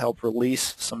will help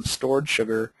release some stored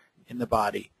sugar in the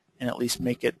body and at least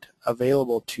make it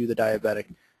available to the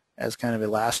diabetic as kind of a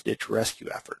last-ditch rescue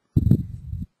effort.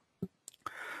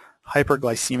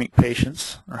 Hyperglycemic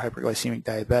patients or hyperglycemic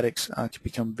diabetics can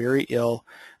become very ill.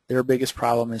 Their biggest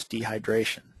problem is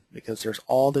dehydration, because there's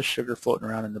all this sugar floating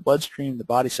around in the bloodstream. The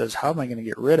body says, how am I going to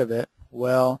get rid of it?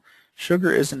 Well,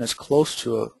 sugar isn't as close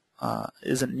to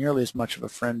isn't nearly as much of a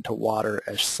friend to water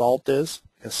as salt is,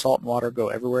 because salt and water go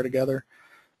everywhere together.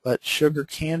 But sugar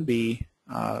can be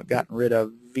gotten rid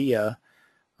of via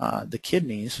the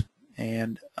kidneys,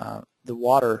 and the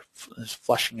water is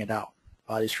flushing it out.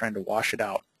 The body's trying to wash it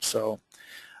out. So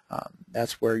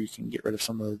that's where you can get rid of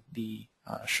some of the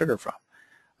sugar from.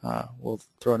 We'll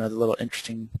throw another little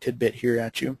interesting tidbit here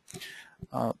at you.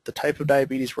 The type of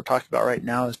diabetes we're talking about right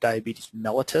now is diabetes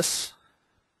mellitus.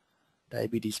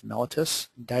 Diabetes mellitus.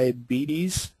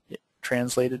 Diabetes,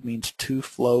 translated, means to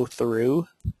flow through,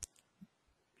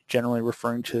 generally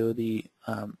referring to the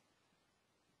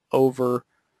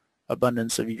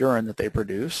overabundance of urine that they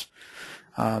produce.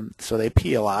 So they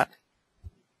pee a lot.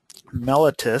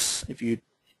 Mellitus, if you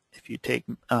take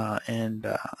and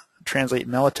translate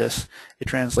mellitus, it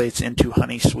translates into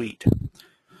honey sweet.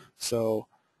 So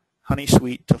honey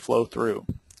sweet to flow through.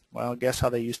 Well, guess how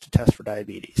they used to test for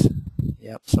diabetes?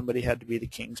 Yep, somebody had to be the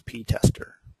king's pea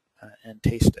tester and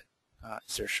taste it.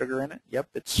 Is there sugar in it? Yep,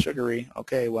 it's sugary.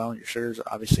 Okay, well, your sugar's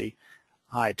obviously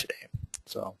high today.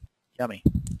 So, yummy.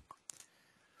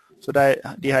 So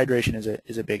dehydration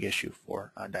is a big issue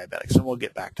for diabetics, and we'll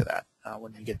get back to that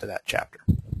when we get to that chapter.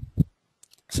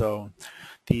 So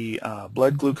the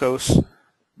blood glucose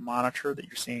monitor that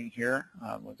you're seeing here,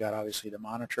 we've got obviously the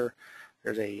monitor.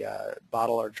 There's a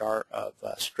bottle or jar of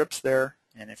strips there,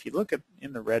 and if you look at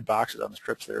in the red boxes on the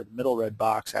strips there, the middle red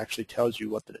box actually tells you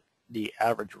what the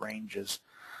average ranges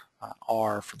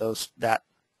are for that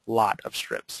lot of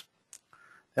strips.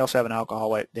 They also have an alcohol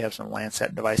wipe. They have some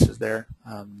Lancet devices there.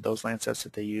 Those Lancets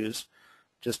that they use,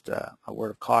 just a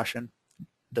word of caution,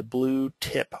 the blue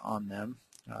tip on them,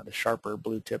 the sharper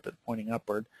blue tip pointing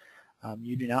upward,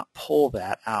 you do not pull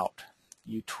that out.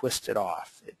 You twist it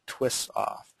off. It twists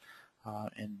off.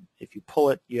 And if you pull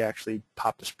it, you actually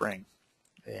pop the spring,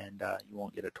 and you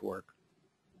won't get it to work.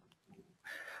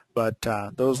 But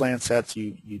those Lancets,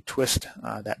 you twist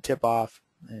that tip off,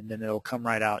 and then it'll come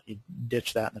right out. You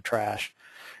ditch that in the trash.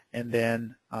 And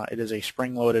then it is a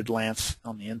spring-loaded lance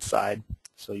on the inside,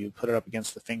 so you put it up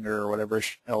against the finger or whatever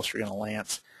else you're going to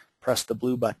lance, press the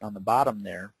blue button on the bottom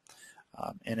there,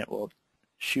 and it will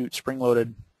shoot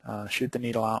spring-loaded, shoot the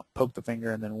needle out, poke the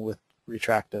finger, and then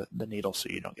retract the needle so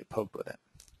you don't get poked with it.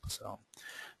 So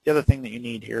the other thing that you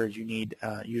need here is you need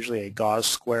usually a gauze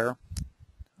square,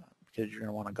 because you're going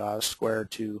to want a gauze square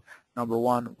to, number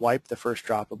one, wipe the first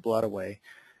drop of blood away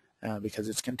because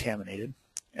it's contaminated,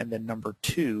 and then number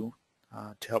two,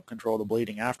 to help control the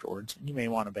bleeding afterwards, and you may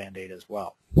want a Band-Aid as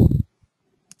well.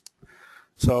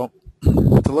 So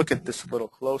to look at this a little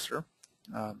closer,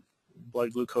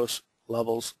 blood glucose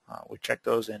levels, we check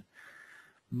those in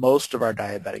most of our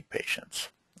diabetic patients,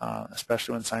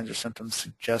 especially when signs or symptoms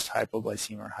suggest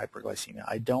hypoglycemia or hyperglycemia.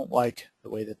 I don't like the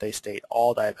way that they state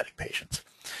all diabetic patients.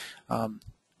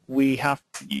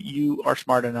 You are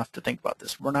smart enough to think about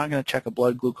this. We're not going to check a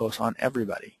blood glucose on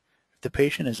everybody. If the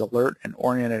patient is alert and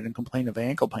oriented and complain of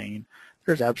ankle pain,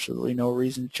 there's absolutely no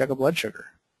reason to check a blood sugar,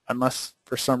 unless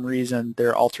for some reason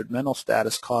their altered mental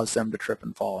status caused them to trip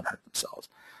and fall and hurt themselves.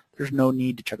 There's no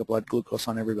need to check a blood glucose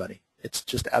on everybody. It's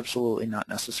just absolutely not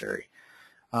necessary.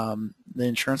 The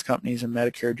insurance companies and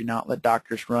Medicare do not let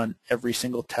doctors run every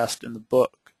single test in the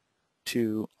book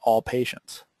to all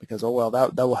patients because, oh well,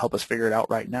 that will help us figure it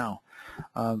out right now.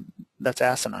 That's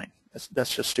asinine.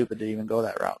 That's just stupid to even go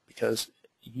that route, because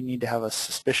you need to have a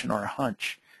suspicion or a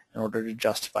hunch in order to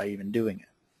justify even doing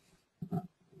it.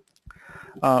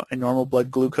 A normal blood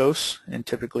glucose, and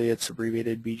typically it's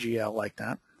abbreviated BGL like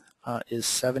that, is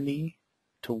 70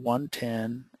 to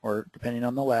 110, or depending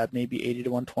on the lab, maybe 80 to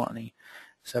 120,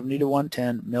 70 to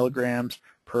 110 milligrams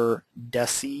per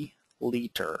deciliter.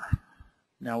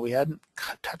 Now, we hadn't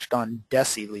touched on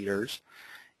deciliters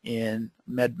in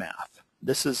MedMath.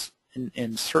 This is,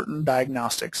 in certain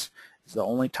diagnostics, is the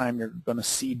only time you're going to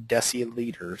see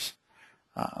deciliters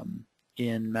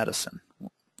in medicine,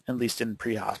 at least in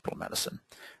pre-hospital medicine.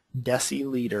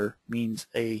 Deciliter means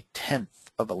a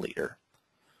tenth of a liter.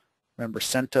 Remember,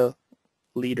 centiliter,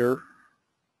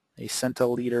 a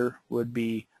centiliter would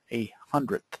be a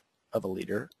hundredth of a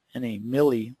liter, and a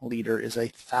milliliter is a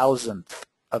thousandth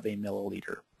of a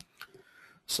milliliter.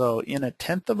 So in a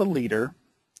tenth of a liter,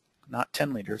 not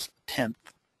 10 liters, a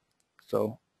tenth,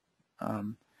 so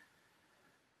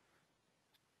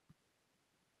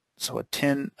a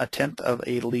tenth of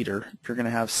a liter, you're going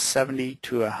to have 70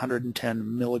 to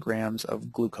 110 milligrams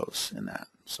of glucose in that.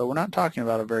 So we're not talking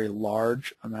about a very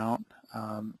large amount.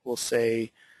 We'll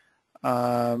say,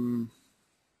 well,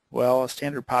 a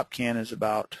standard pop can is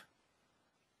about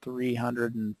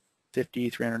 350,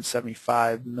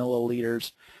 375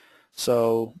 milliliters,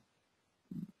 so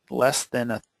less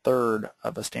than a third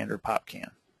of a standard pop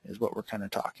can is what we're kind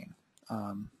of talking. So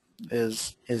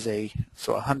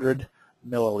 100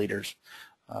 milliliters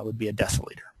would be a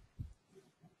deciliter.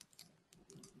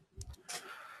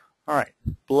 All right,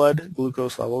 blood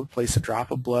glucose level. Place a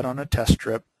drop of blood on a test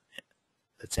strip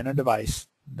that's in a device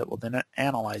that will then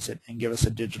analyze it and give us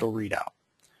a digital readout.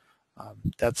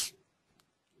 That's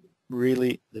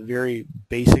really the very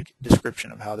basic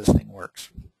description of how this thing works.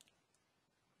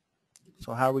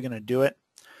 So how are we going to do it?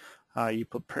 You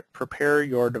prepare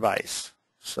your device.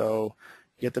 So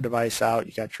you get the device out,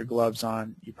 you got your gloves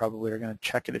on, you probably are going to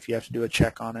check it if you have to do a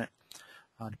check on it.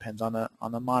 Depends on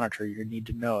the monitor. You need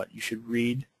to know it. You should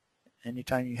read,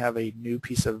 anytime you have a new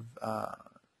piece of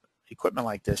equipment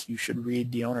like this, you should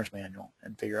read the owner's manual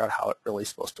and figure out how it really is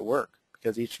supposed to work,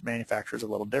 because each manufacturer is a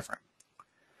little different.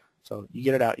 So you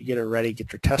get it out, you get it ready,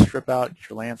 get your test strip out, get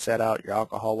your Lancet out, your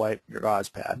alcohol wipe, your gauze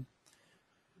pad.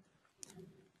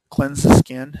 Cleanse the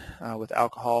skin with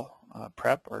alcohol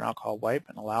prep or an alcohol wipe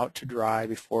and allow it to dry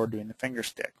before doing the finger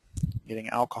stick. Getting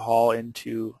alcohol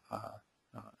into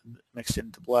mixed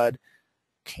into blood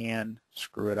can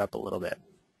screw it up a little bit.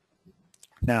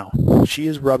 Now, she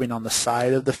is rubbing on the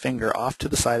side of the finger off to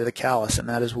the side of the callus, and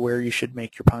that is where you should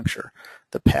make your puncture.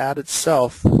 The pad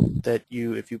itself, that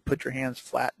if you put your hands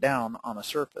flat down on a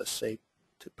surface, say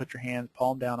to put your hands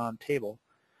palm down on a table,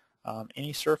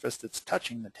 any surface that's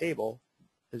touching the table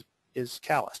is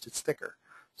calloused, it's thicker.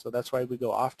 So that's why we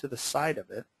go off to the side of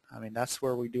it. I mean, that's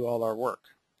where we do all our work.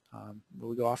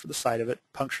 We go off to the side of it,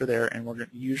 puncture there, and we're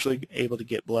usually able to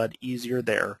get blood easier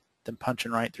there than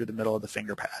punching right through the middle of the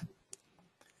finger pad.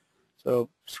 So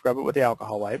scrub it with the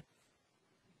alcohol wipe.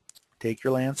 Take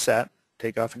your Lancet,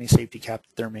 take off any safety cap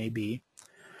that there may be,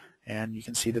 and you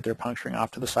can see that they're puncturing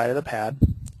off to the side of the pad.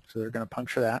 So they're going to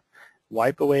puncture that.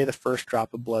 Wipe away the first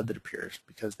drop of blood that appears,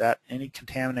 because any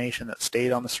contamination that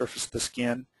stayed on the surface of the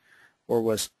skin or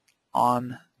was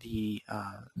on the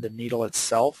needle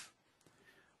itself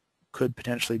could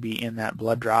potentially be in that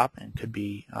blood drop and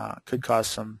could cause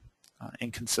some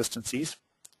inconsistencies.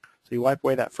 So you wipe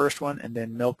away that first one and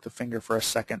then milk the finger for a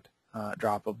second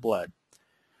drop of blood.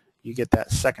 You get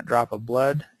that second drop of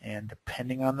blood, and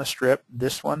depending on the strip,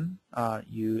 this one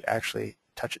you actually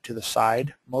touch it to the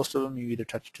side. Most of them you either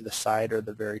touch it to the side or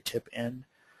the very tip end.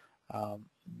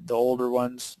 The older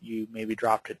ones you maybe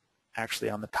dropped it actually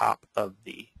on the top of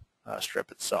the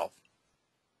strip itself.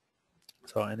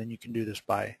 So, and then you can do this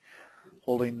by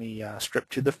holding the strip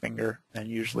to the finger, and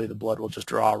usually the blood will just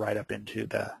draw right up into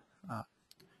the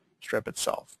strip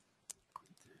itself.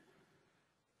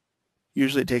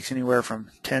 Usually it takes anywhere from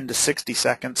 10 to 60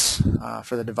 seconds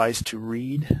for the device to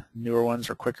read. Newer ones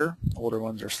are quicker, older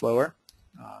ones are slower,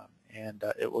 and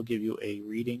it will give you a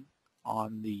reading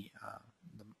on the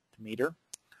meter.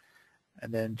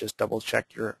 And then just double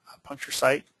check your puncture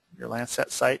site, your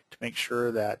Lancet site, to make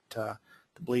sure that the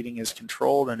bleeding is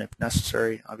controlled, and if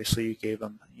necessary, obviously you gave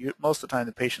them, most of the time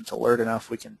the patient's alert enough,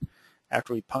 we can,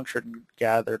 after we punctured and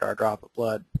gathered our drop of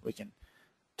blood, we can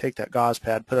take that gauze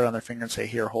pad, put it on their finger and say,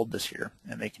 here, hold this here,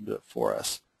 and they can do it for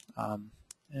us.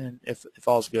 And if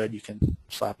all's good, you can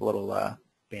slap a little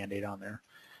Band-Aid on there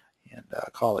and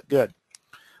call it good.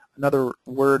 Another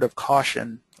word of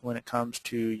caution when it comes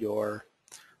to your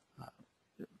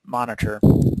monitor.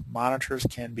 Monitors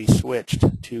can be switched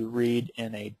to read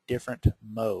in a different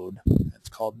mode. It's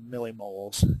called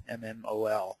millimoles,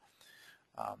 M-M-O-L.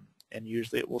 And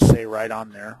usually it will say right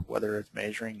on there whether it's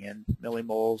measuring in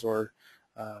millimoles or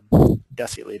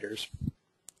deciliters.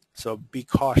 So be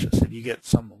cautious. If you get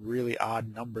some really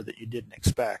odd number that you didn't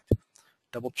expect,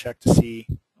 double check to see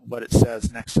what it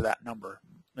says next to that number.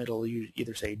 It'll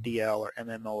either say DL or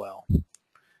MMOL.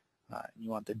 You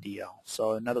want the DL.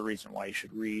 So another reason why you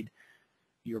should read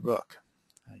your book,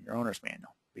 your owner's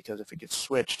manual, because if it gets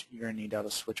switched, you're going to need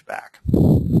to switch back.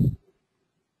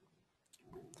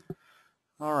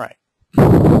 All right.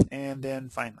 And then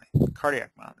finally, cardiac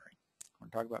monitoring. I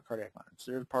want to talk about cardiac monitoring.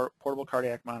 So there's a portable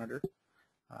cardiac monitor,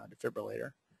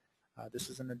 defibrillator. This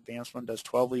is an advanced one, does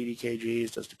 12 lead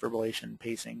EKGs, does defibrillation,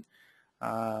 pacing.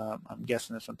 I'm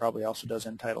guessing this one probably also does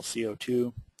end-tidal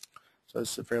CO2. So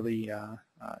this is a fairly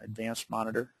advanced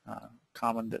monitor,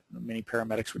 common that many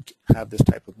paramedics would have this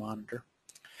type of monitor.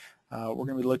 We're going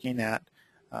to be looking at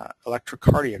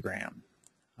electrocardiogram,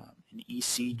 an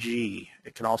ECG.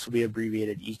 It can also be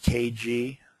abbreviated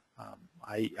EKG.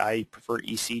 I prefer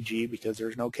ECG because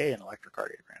there's no K in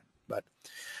electrocardiogram. But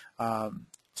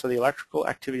so the electrical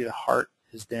activity of the heart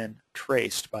is then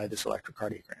traced by this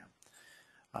electrocardiogram.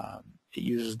 It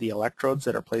uses the electrodes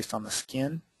that are placed on the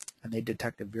skin, and they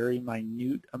detect a very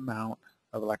minute amount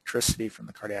of electricity from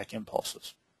the cardiac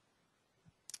impulses.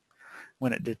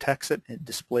 When it detects it, it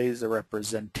displays a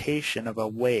representation of a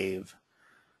wave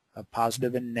of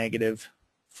positive and negative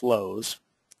flows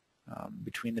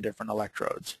between the different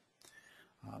electrodes.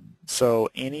 So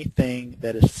anything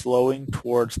that is flowing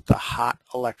towards the hot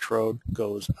electrode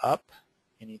goes up.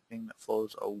 Anything that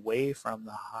flows away from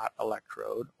the hot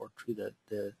electrode or to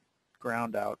the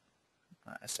ground out,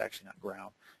 it's actually not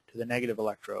ground, to the negative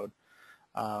electrode,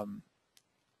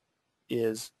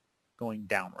 is going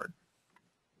downward.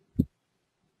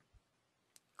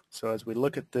 So as we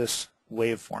look at this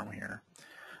waveform here,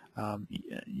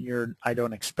 I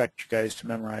don't expect you guys to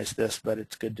memorize this, but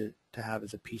it's good to have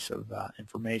as a piece of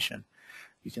information.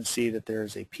 You can see that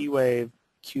there's a P wave,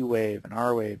 Q wave, an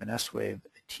R wave, an S wave,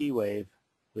 a T wave.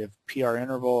 We have PR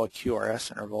interval, a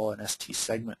QRS interval, an ST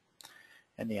segment,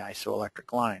 and the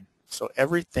isoelectric line. So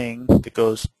everything that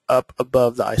goes up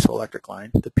above the isoelectric line,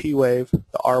 the P wave,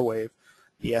 the R wave,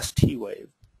 the ST wave,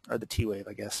 or the T wave,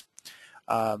 I guess,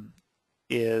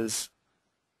 is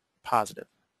positive.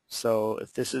 So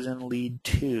if this is in lead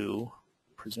 2,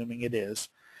 presuming it is,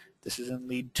 this is in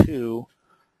lead 2,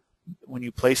 when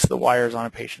you place the wires on a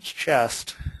patient's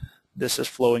chest, this is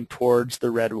flowing towards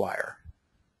the red wire.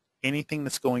 Anything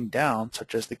that's going down,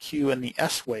 such as the Q and the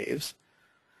S waves,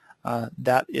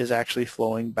 that is actually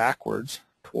flowing backwards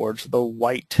towards the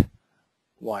white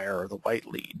wire or the white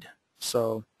lead.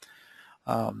 So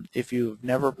if you've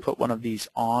never put one of these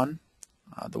on,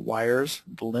 the wires,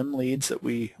 the limb leads that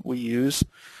we use,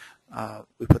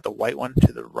 we put the white one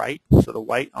to the right, so the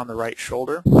white on the right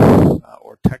shoulder,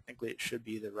 or technically it should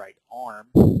be the right arm.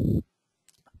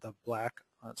 The black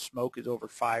smoke is over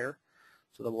fire,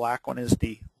 so the black one is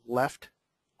the left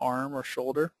arm or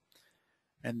shoulder,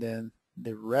 and then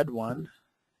the red one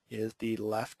is the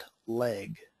left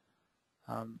leg.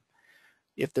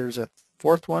 If there's a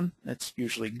fourth one, it's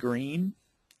usually green,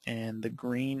 and the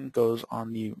green goes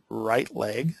on the right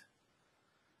leg,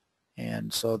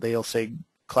 and so they'll say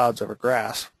clouds over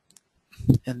grass.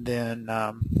 And then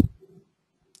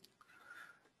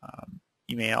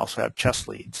you may also have chest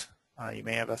leads. You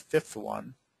may have a fifth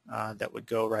one that would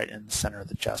go right in the center of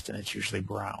the chest, and it's usually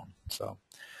brown. So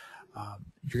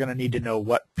you're going to need to know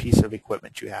what piece of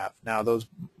equipment you have. Now those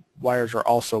wires are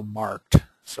also marked,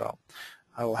 so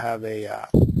I will have a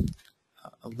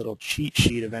little cheat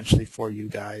sheet eventually for you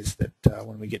guys that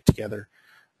when we get together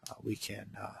we can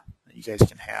you guys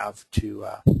can have to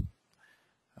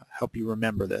help you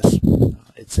remember this.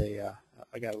 It's I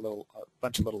got a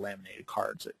bunch of little laminated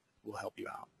cards that will help you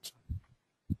out. So.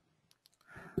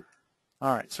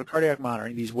 All right, so cardiac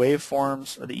monitoring. These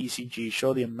waveforms of the ECG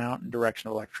show the amount and direction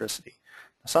of electricity.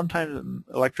 Sometimes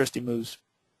electricity moves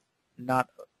not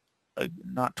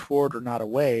toward or not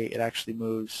away. It actually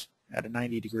moves at a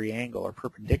 90-degree angle or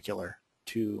perpendicular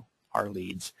to our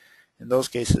leads. In those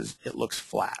cases, it looks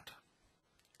flat.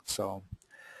 So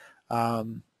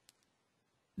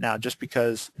now, just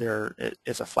because there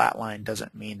is a flat line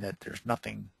doesn't mean that there's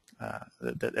nothing,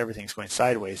 that everything's going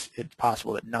sideways. It's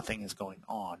possible that nothing is going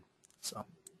on. So,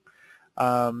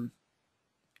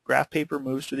 graph paper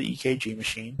moves to the EKG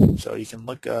machine. So you can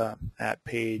look at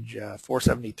page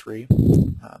 473.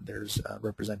 There's a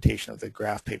representation of the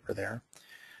graph paper there.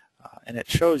 And it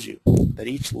shows you that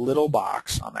each little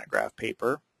box on that graph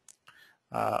paper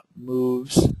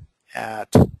moves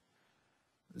at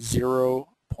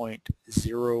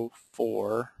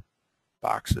 0.04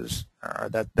 boxes, or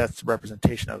that's the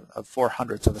representation of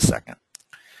 4/100ths of a second.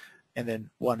 And then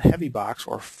one heavy box,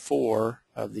 or 4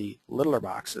 of the littler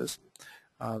boxes,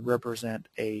 represent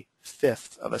a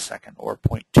 1/5 of a second, or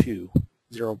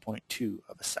 0.2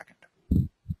 of a second.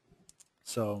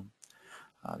 So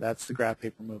that's the graph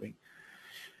paper moving.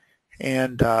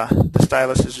 And the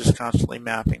stylus is just constantly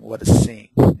mapping what it's seeing,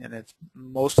 and it's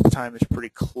most of the time it's pretty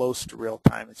close to real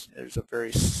time. There's a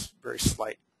very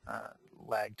slight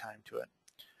lag time to it.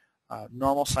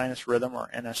 Normal sinus rhythm, or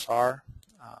NSR.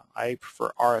 I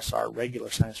prefer RSR,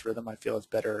 regular sinus rhythm. I feel it's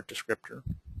better descriptor.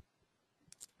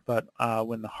 But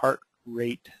when the heart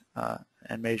rate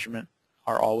and measurement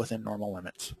are all within normal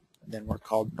limits, then we're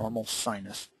called normal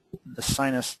sinus. The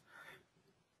sinus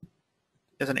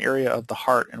is an area of the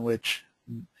heart in which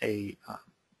a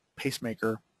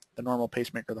pacemaker, the normal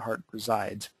pacemaker of the heart,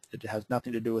 resides. It has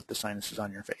nothing to do with the sinuses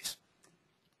on your face.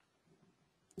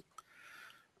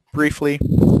 Briefly,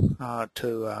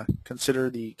 to consider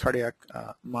the cardiac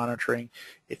monitoring,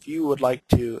 if you would like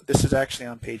to, this is actually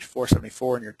on page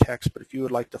 474 in your text, but if you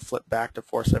would like to flip back to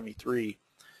 473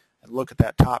 and look at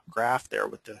that top graph there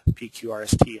with the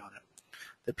PQRST on it,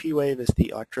 the P wave is the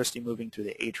electricity moving through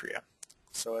the atria.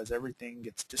 So as everything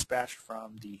gets dispatched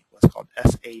from the what's called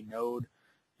SA node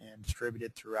and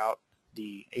distributed throughout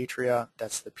the atria,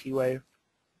 that's the P wave.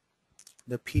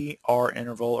 The PR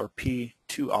interval, or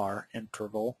P2R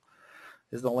interval,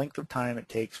 is the length of time it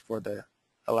takes for the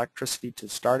electricity to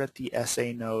start at the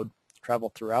SA node, travel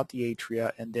throughout the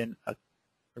atria, and then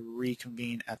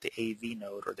reconvene at the AV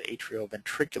node, or the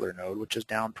atrioventricular node, which is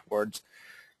down towards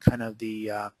kind of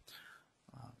the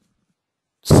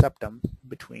septum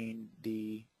between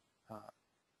the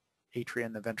atria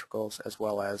and the ventricles, as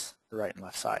well as the right and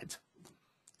left sides.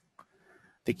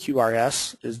 The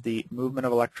QRS is the movement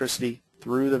of electricity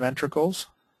through the ventricles.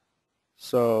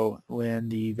 So when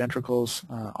the ventricles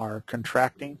are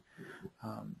contracting,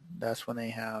 that's when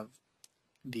they have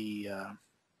the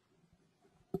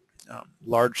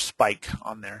large spike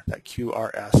on there, that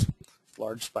QRS,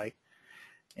 large spike.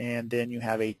 And then you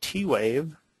have a T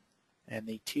wave, and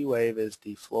the T wave is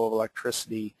the flow of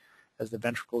electricity as the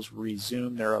ventricles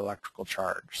resume their electrical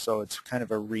charge. So it's kind of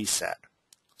a reset.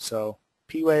 So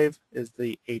P wave is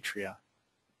the atria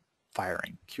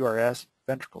firing. QRS,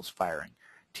 ventricles firing.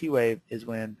 T wave is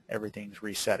when everything's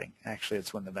resetting. Actually,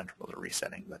 it's when the ventricles are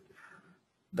resetting, but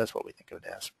that's what we think of it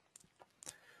as.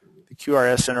 The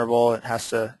QRS interval,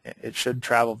 it should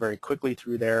travel very quickly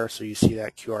through there, so you see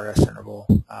that QRS interval,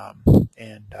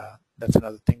 and that's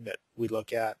another thing that we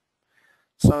look at.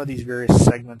 Some of these various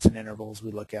segments and intervals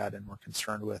we look at and we're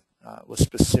concerned with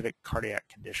specific cardiac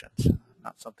conditions,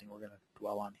 not something we're going to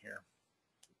dwell on here.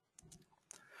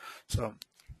 So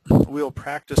we'll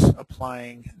practice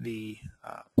applying the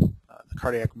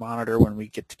cardiac monitor when we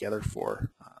get together for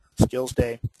Skills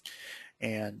Day,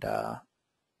 and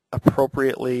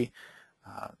appropriately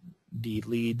the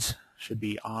leads should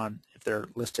be on, if they're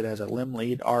listed as a limb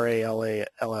lead, RA, LA,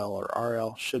 LL, or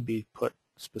RL, should be put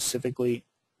specifically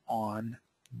on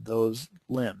those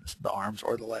limbs, the arms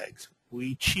or the legs.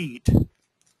 We cheat,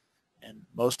 and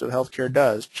most of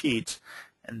healthcare cheats,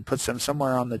 and puts them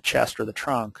somewhere on the chest or the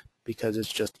trunk because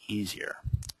it's just easier.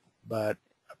 But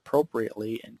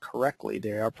appropriately and correctly,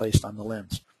 they are placed on the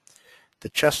limbs. The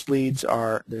chest leads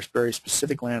there's very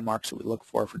specific landmarks that we look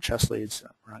for chest leads.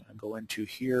 We're not going to go into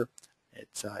here.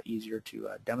 It's easier to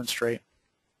demonstrate.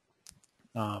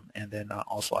 And then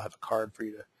also I have a card for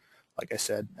you to, like I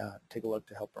said, take a look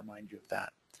to help remind you of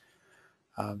that.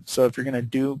 So if you're going to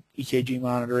do EKG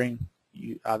monitoring,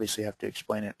 you obviously have to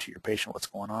explain it to your patient what's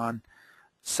going on.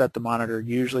 Set the monitor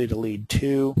usually to lead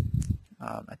 2.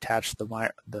 Attach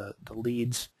the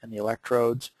leads and the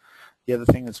electrodes. The other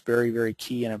thing that's very, very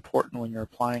key and important when you're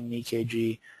applying an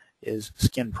EKG is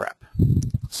skin prep.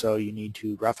 So you need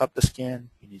to rough up the skin,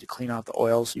 you need to clean off the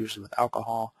oils, usually with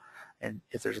alcohol, and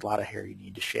if there's a lot of hair, you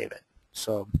need to shave it.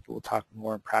 So we'll talk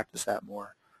more and practice that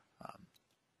more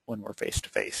when we're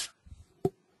face-to-face.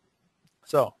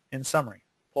 So, in summary,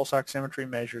 pulse oximetry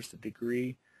measures the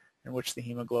degree in which the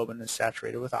hemoglobin is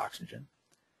saturated with oxygen.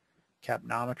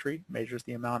 Capnometry measures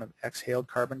the amount of exhaled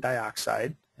carbon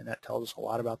dioxide, and that tells us a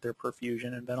lot about their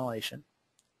perfusion and ventilation.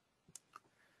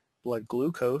 Blood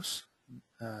glucose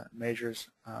measures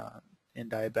in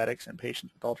diabetics and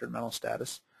patients with altered mental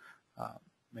status,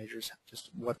 measures just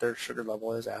what their sugar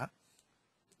level is at.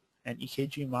 And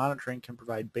EKG monitoring can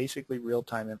provide basically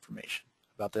real-time information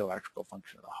about the electrical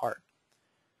function of the heart.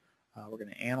 We're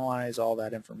going to analyze all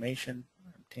that information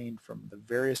obtained from the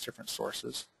various different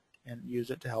sources and use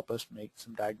it to help us make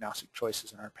some diagnostic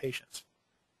choices in our patients.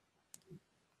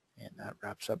 And that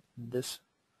wraps up this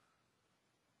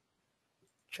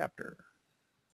chapter.